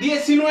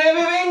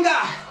 19, venga,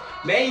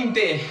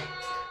 20,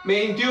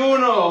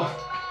 21,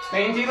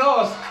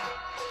 22,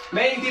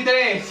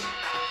 23,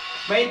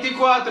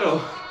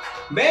 24,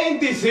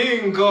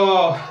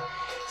 25,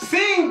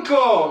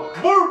 5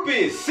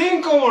 burpees,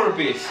 5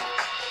 burpees.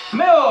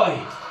 Me voy.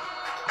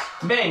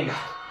 Venga.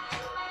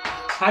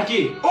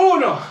 Aquí.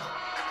 1.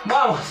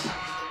 Vamos.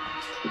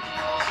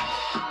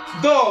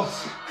 2.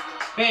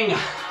 Venga.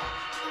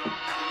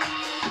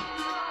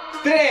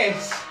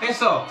 3.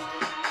 Eso.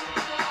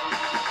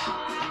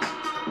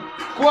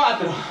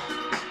 4.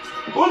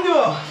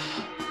 Último.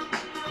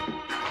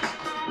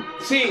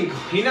 5.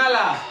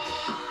 Inhala.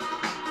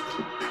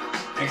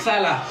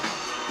 Exhala.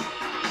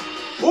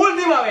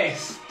 Última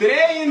vez.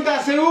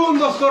 30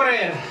 segundos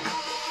correr.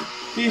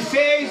 Y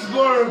 6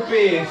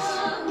 burpees.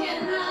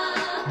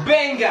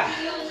 Venga.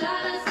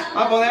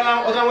 Vamos a poner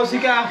otra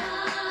música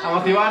a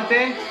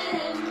motivarte.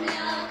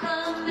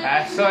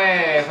 Eso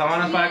es.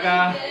 Vámonos para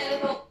acá.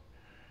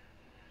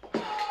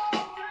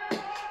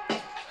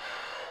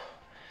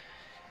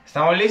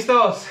 ¿Estamos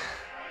listos?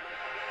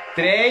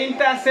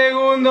 30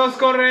 segundos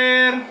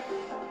correr.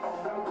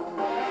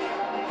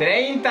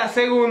 30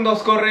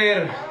 segundos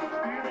correr.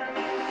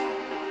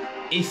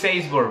 Y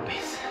 6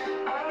 burpees.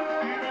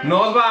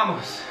 Nos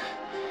vamos.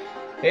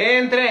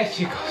 En 3,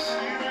 chicos.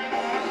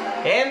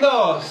 En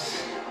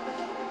 2.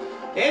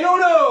 En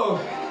 1.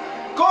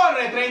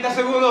 Corre 30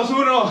 segundos.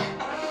 1,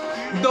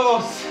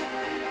 2,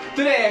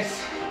 3,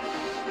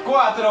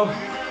 4,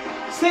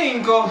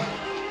 5,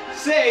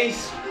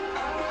 6,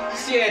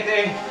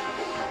 7,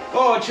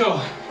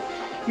 8,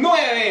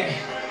 9,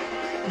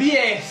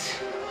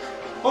 10,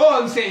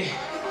 11,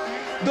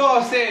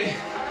 12,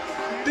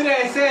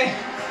 13,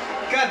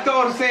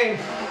 14,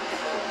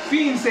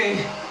 15,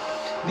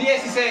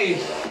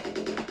 16,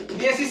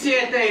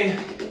 17,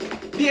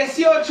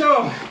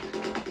 18,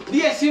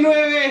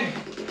 19,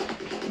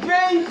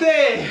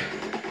 20,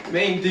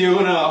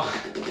 21,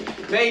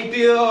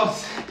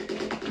 22,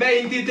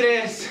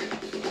 23,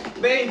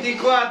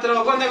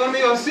 24, cuenta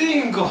conmigo,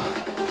 5,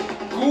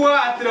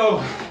 4,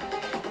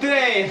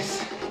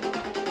 3,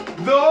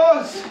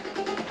 2,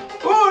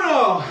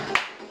 1,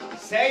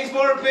 6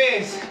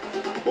 burpees,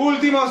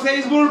 últimos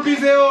 6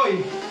 burpees de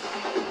hoy,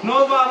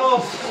 nos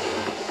vamos,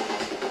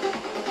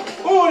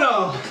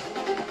 1,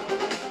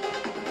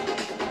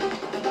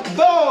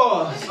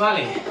 2,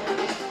 vale,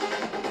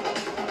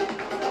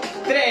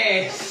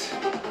 3,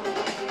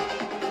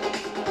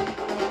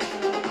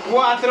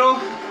 4,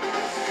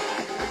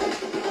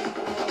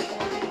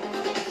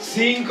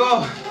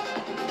 5,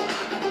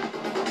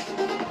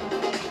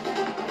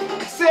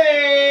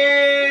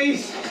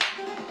 6,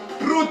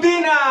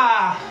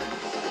 rutina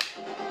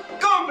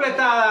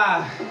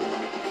completada,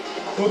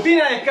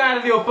 rutina de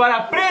cardio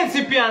para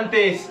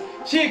principiantes,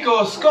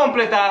 chicos,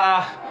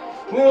 completada.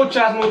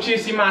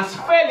 Muchísimas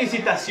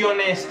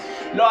felicitaciones,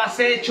 lo has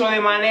hecho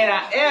de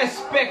manera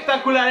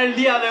espectacular el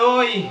día de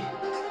hoy.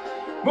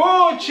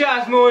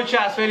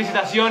 Muchas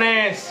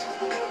felicitaciones.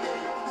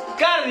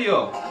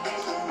 Cardio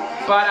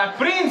para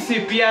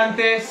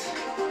principiantes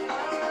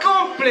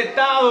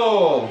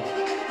completado.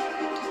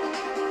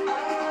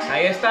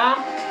 Ahí está.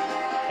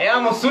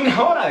 Llevamos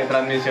 1 hora de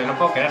transmisión, no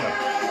puedo creerlo.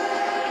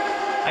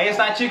 Ahí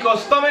está,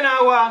 chicos, tomen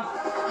agua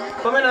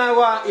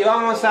y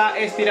vamos a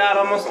estirar,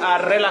 vamos a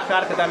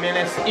relajar, que también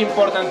es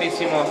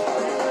importantísimo.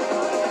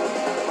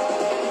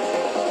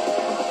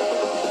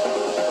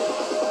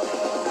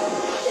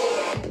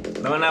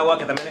 Tomen agua,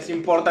 que también es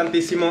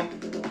importantísimo.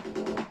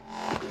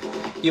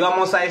 Y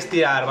vamos a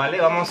estirar, ¿vale?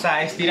 Vamos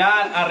a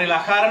estirar, a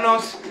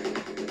relajarnos.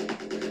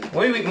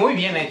 Muy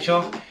bien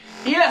hecho.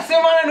 Y la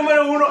semana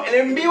número 1, el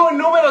en vivo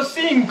número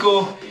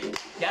 5.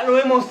 Ya lo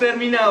hemos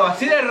terminado.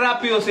 Así de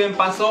rápido se me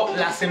pasó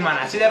la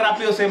semana. Así de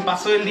rápido se me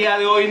pasó el día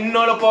de hoy.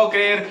 No lo puedo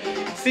creer.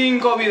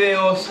 5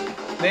 videos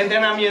de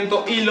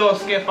entrenamiento y los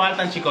que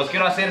faltan, chicos.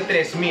 Quiero hacer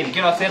 3000.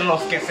 Quiero hacer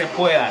los que se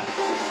puedan.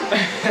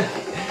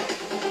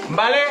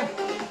 ¿Vale?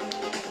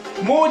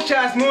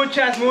 Muchas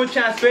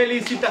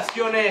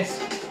felicitaciones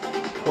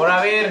por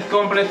haber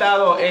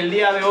completado el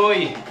día de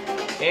hoy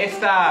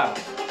esta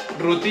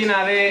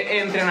rutina de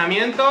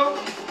entrenamiento.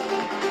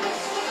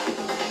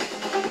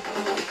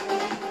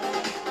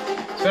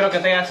 Espero que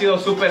te haya sido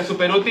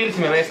súper útil. Si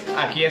me ves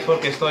aquí es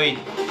porque estoy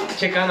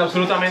checando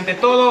absolutamente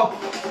todo.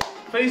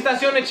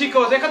 Felicitaciones,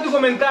 chicos. Deja tu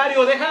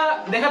comentario,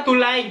 deja tu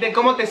like de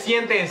cómo te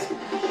sientes,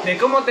 de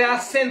cómo te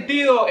has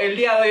sentido el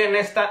día de hoy en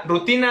esta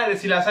rutina, de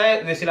si las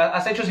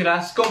has hecho, si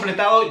las has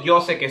completado.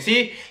 Yo sé que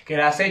sí, que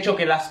las has hecho,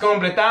 que las has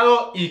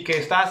completado y que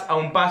estás a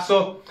un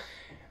paso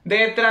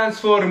de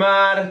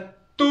transformar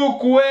tu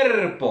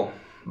cuerpo,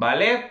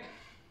 ¿vale?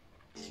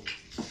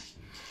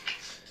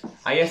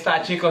 Ahí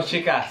está, chicos,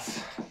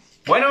 chicas.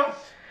 Bueno,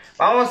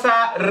 vamos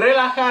a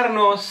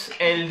relajarnos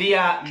el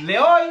día de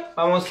hoy.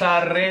 Vamos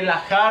a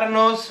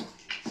relajarnos.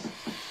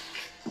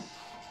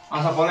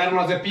 Vamos a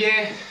ponernos de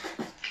pie.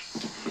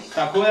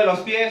 Sacude los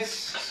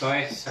pies. Eso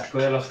es,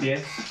 sacude los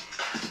pies.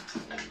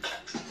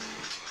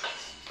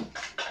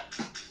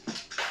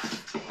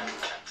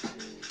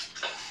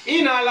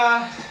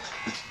 Inhala.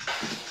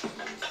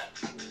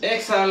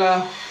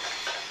 Exhala.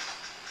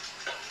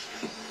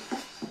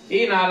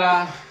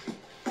 Inhala.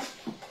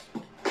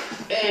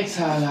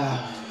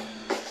 Exhala.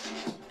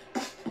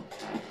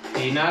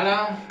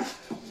 Inhala.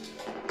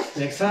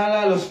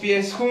 Exhala, los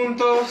pies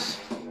juntos.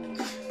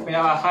 Voy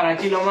a bajar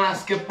aquí lo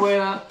más que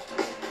pueda.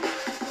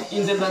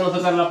 Intenta no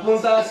tocar la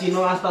punta,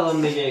 sino hasta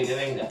donde llegue.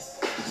 Venga.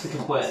 Sé que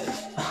puedes.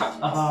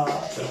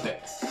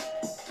 Perfecto.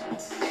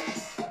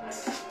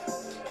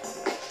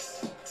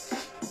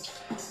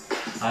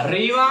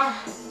 Arriba.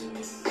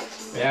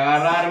 Voy a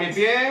agarrar mi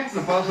pie.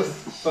 Lo puedo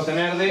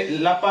sostener de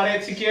la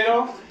pared si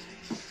quiero.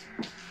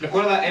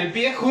 Recuerda, el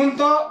pie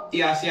junto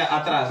y hacia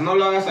atrás. No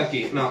lo hagas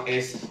aquí. No,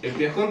 es el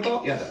pie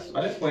junto y atrás,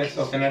 ¿vale? Puedes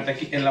sostenerte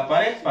aquí en la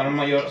pared para un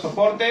mayor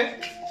soporte.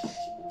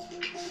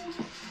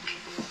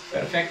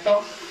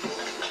 Perfecto.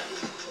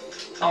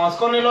 Vamos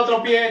con el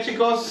otro pie,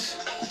 chicos.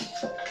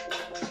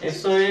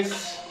 Eso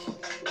es.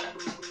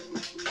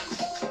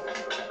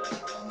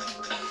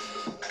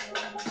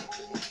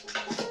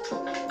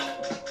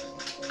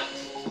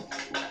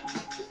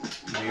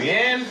 Muy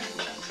bien.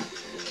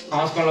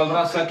 Vamos con los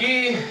brazos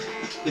aquí.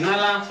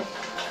 Inhala.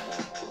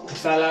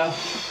 Exhala.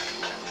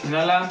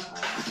 Inhala.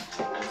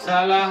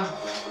 Exhala.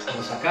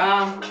 Vamos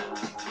acá.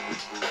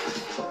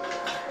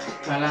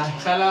 Inhala.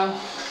 Exhala.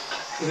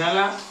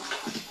 Inhala.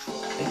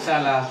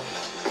 Exhala.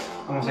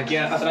 Vamos aquí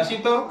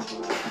atrásito.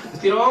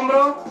 Estiro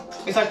hombro.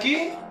 Es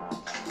aquí.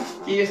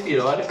 Y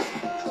estiro, ¿vale?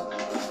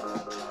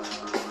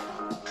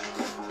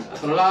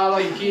 Otro lado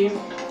y aquí.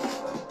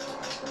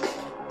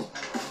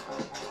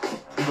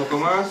 Un poco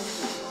más.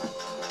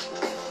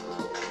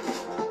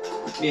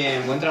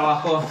 Bien, buen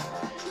trabajo.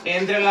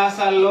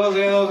 Entrelaza los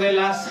dedos de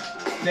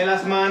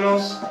las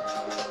manos.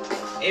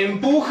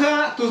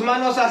 Empuja tus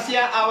manos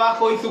hacia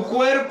abajo y tu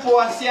cuerpo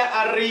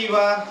hacia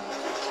arriba.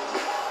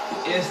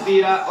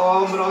 Estira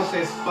hombros,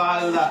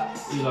 espalda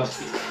y los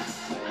pies.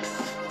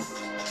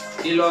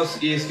 Y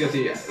los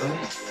isquiotibiales, ¿vale?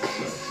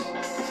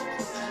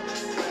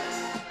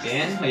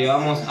 Bien, lo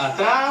llevamos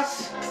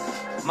atrás.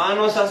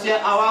 Manos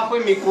hacia abajo y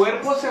mi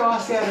cuerpo se va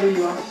hacia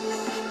arriba.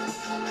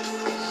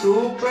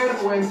 Súper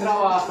buen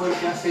trabajo el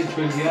que has hecho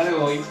el día de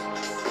hoy.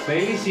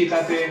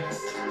 Felicítate.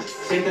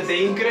 Siéntete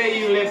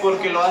increíble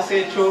porque lo has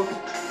hecho.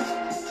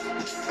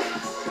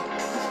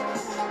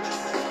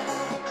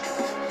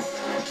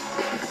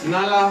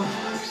 Inhala,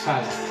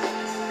 exhala.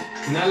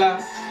 Inhala,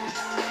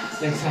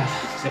 exhala.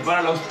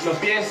 Separa los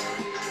pies.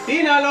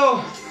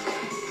 Inhalo.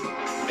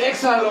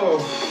 Exhalo.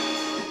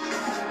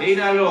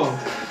 Inhalo.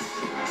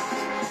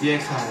 Y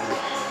exhalo.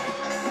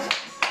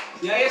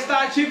 Y ahí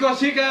está, chicos,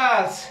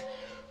 chicas.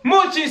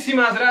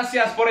 Muchísimas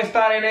gracias por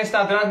estar en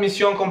esta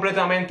transmisión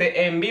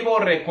completamente en vivo.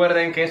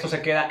 Recuerden que esto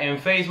se queda en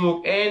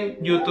Facebook,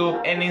 en YouTube,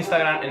 en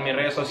Instagram, en mis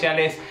redes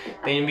sociales.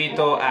 Te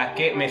invito a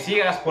que me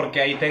sigas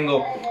porque ahí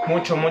tengo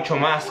mucho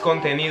más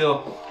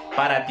contenido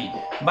para ti,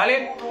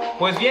 ¿vale?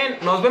 Pues bien,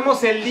 nos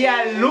vemos el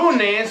día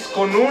lunes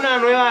con una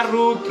nueva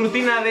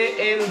rutina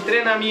de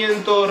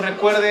entrenamiento.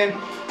 Recuerden,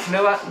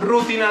 nueva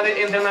rutina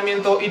de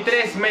entrenamiento y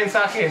 3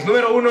 mensajes.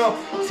 Número 1,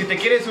 si te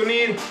quieres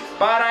unir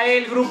para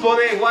el grupo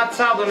de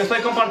WhatsApp donde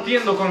estoy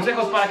compartiendo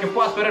consejos para que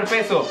puedas perder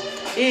peso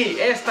y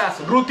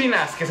estas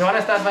rutinas que se van a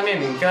estar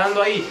también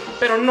quedando ahí.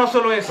 Pero no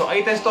solo eso,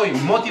 ahí te estoy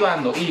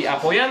motivando y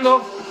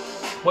apoyando.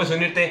 Puedes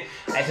unirte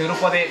a ese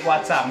grupo de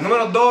WhatsApp.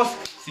 Número 2,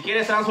 si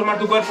quieres transformar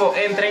tu cuerpo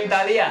en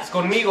 30 días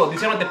conmigo,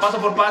 diciéndote paso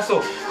por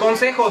paso,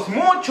 consejos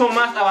mucho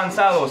más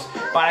avanzados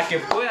para que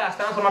puedas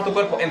transformar tu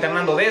cuerpo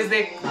entrenando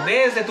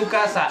desde tu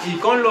casa y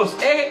con los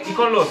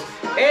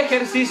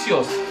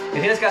ejercicios que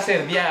tienes que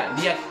hacer día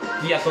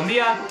con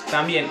día.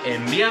 También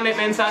envíame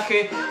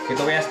mensaje que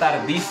te voy a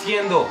estar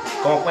diciendo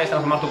cómo puedes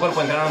transformar tu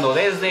cuerpo entrenando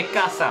desde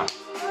casa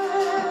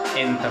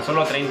en tan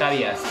solo 30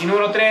 días. Y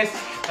número 3,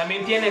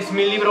 también tienes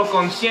mi libro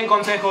con 100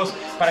 consejos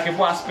para que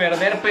puedas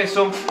perder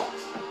peso.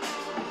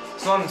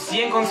 Son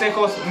 100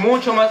 consejos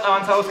mucho más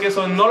avanzados que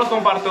eso. No los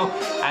comparto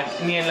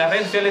ni en las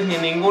redes sociales ni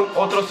en ningún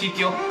otro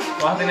sitio.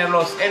 Vas a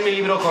tenerlos en mi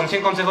libro con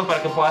 100 consejos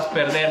para que puedas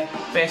perder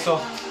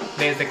peso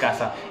desde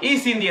casa. Y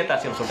sin dieta,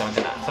 sin absolutamente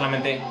nada.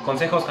 Solamente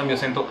consejos,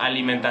 cambios en tu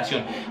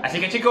alimentación.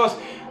 Así que chicos,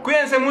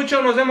 cuídense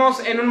mucho. Nos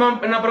vemos en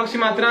una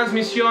próxima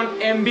transmisión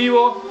en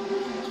vivo.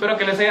 Espero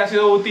que les haya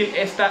sido útil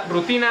esta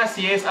rutina.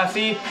 Si es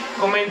así,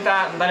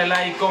 comenta, dale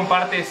like,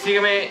 comparte,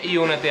 sígueme y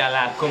únete a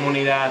la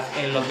comunidad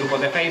en los grupos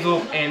de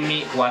Facebook, en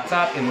mi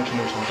WhatsApp y en muchos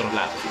otros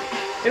lados.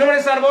 Mi nombre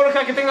es César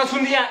Borja, que tengas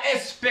un día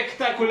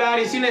espectacular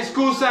y sin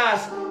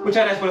excusas.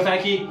 Muchas gracias por estar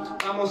aquí.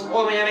 Vamos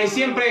hoy, mañana y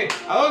siempre.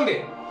 ¿A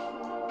dónde?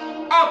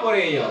 ¡A por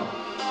ello!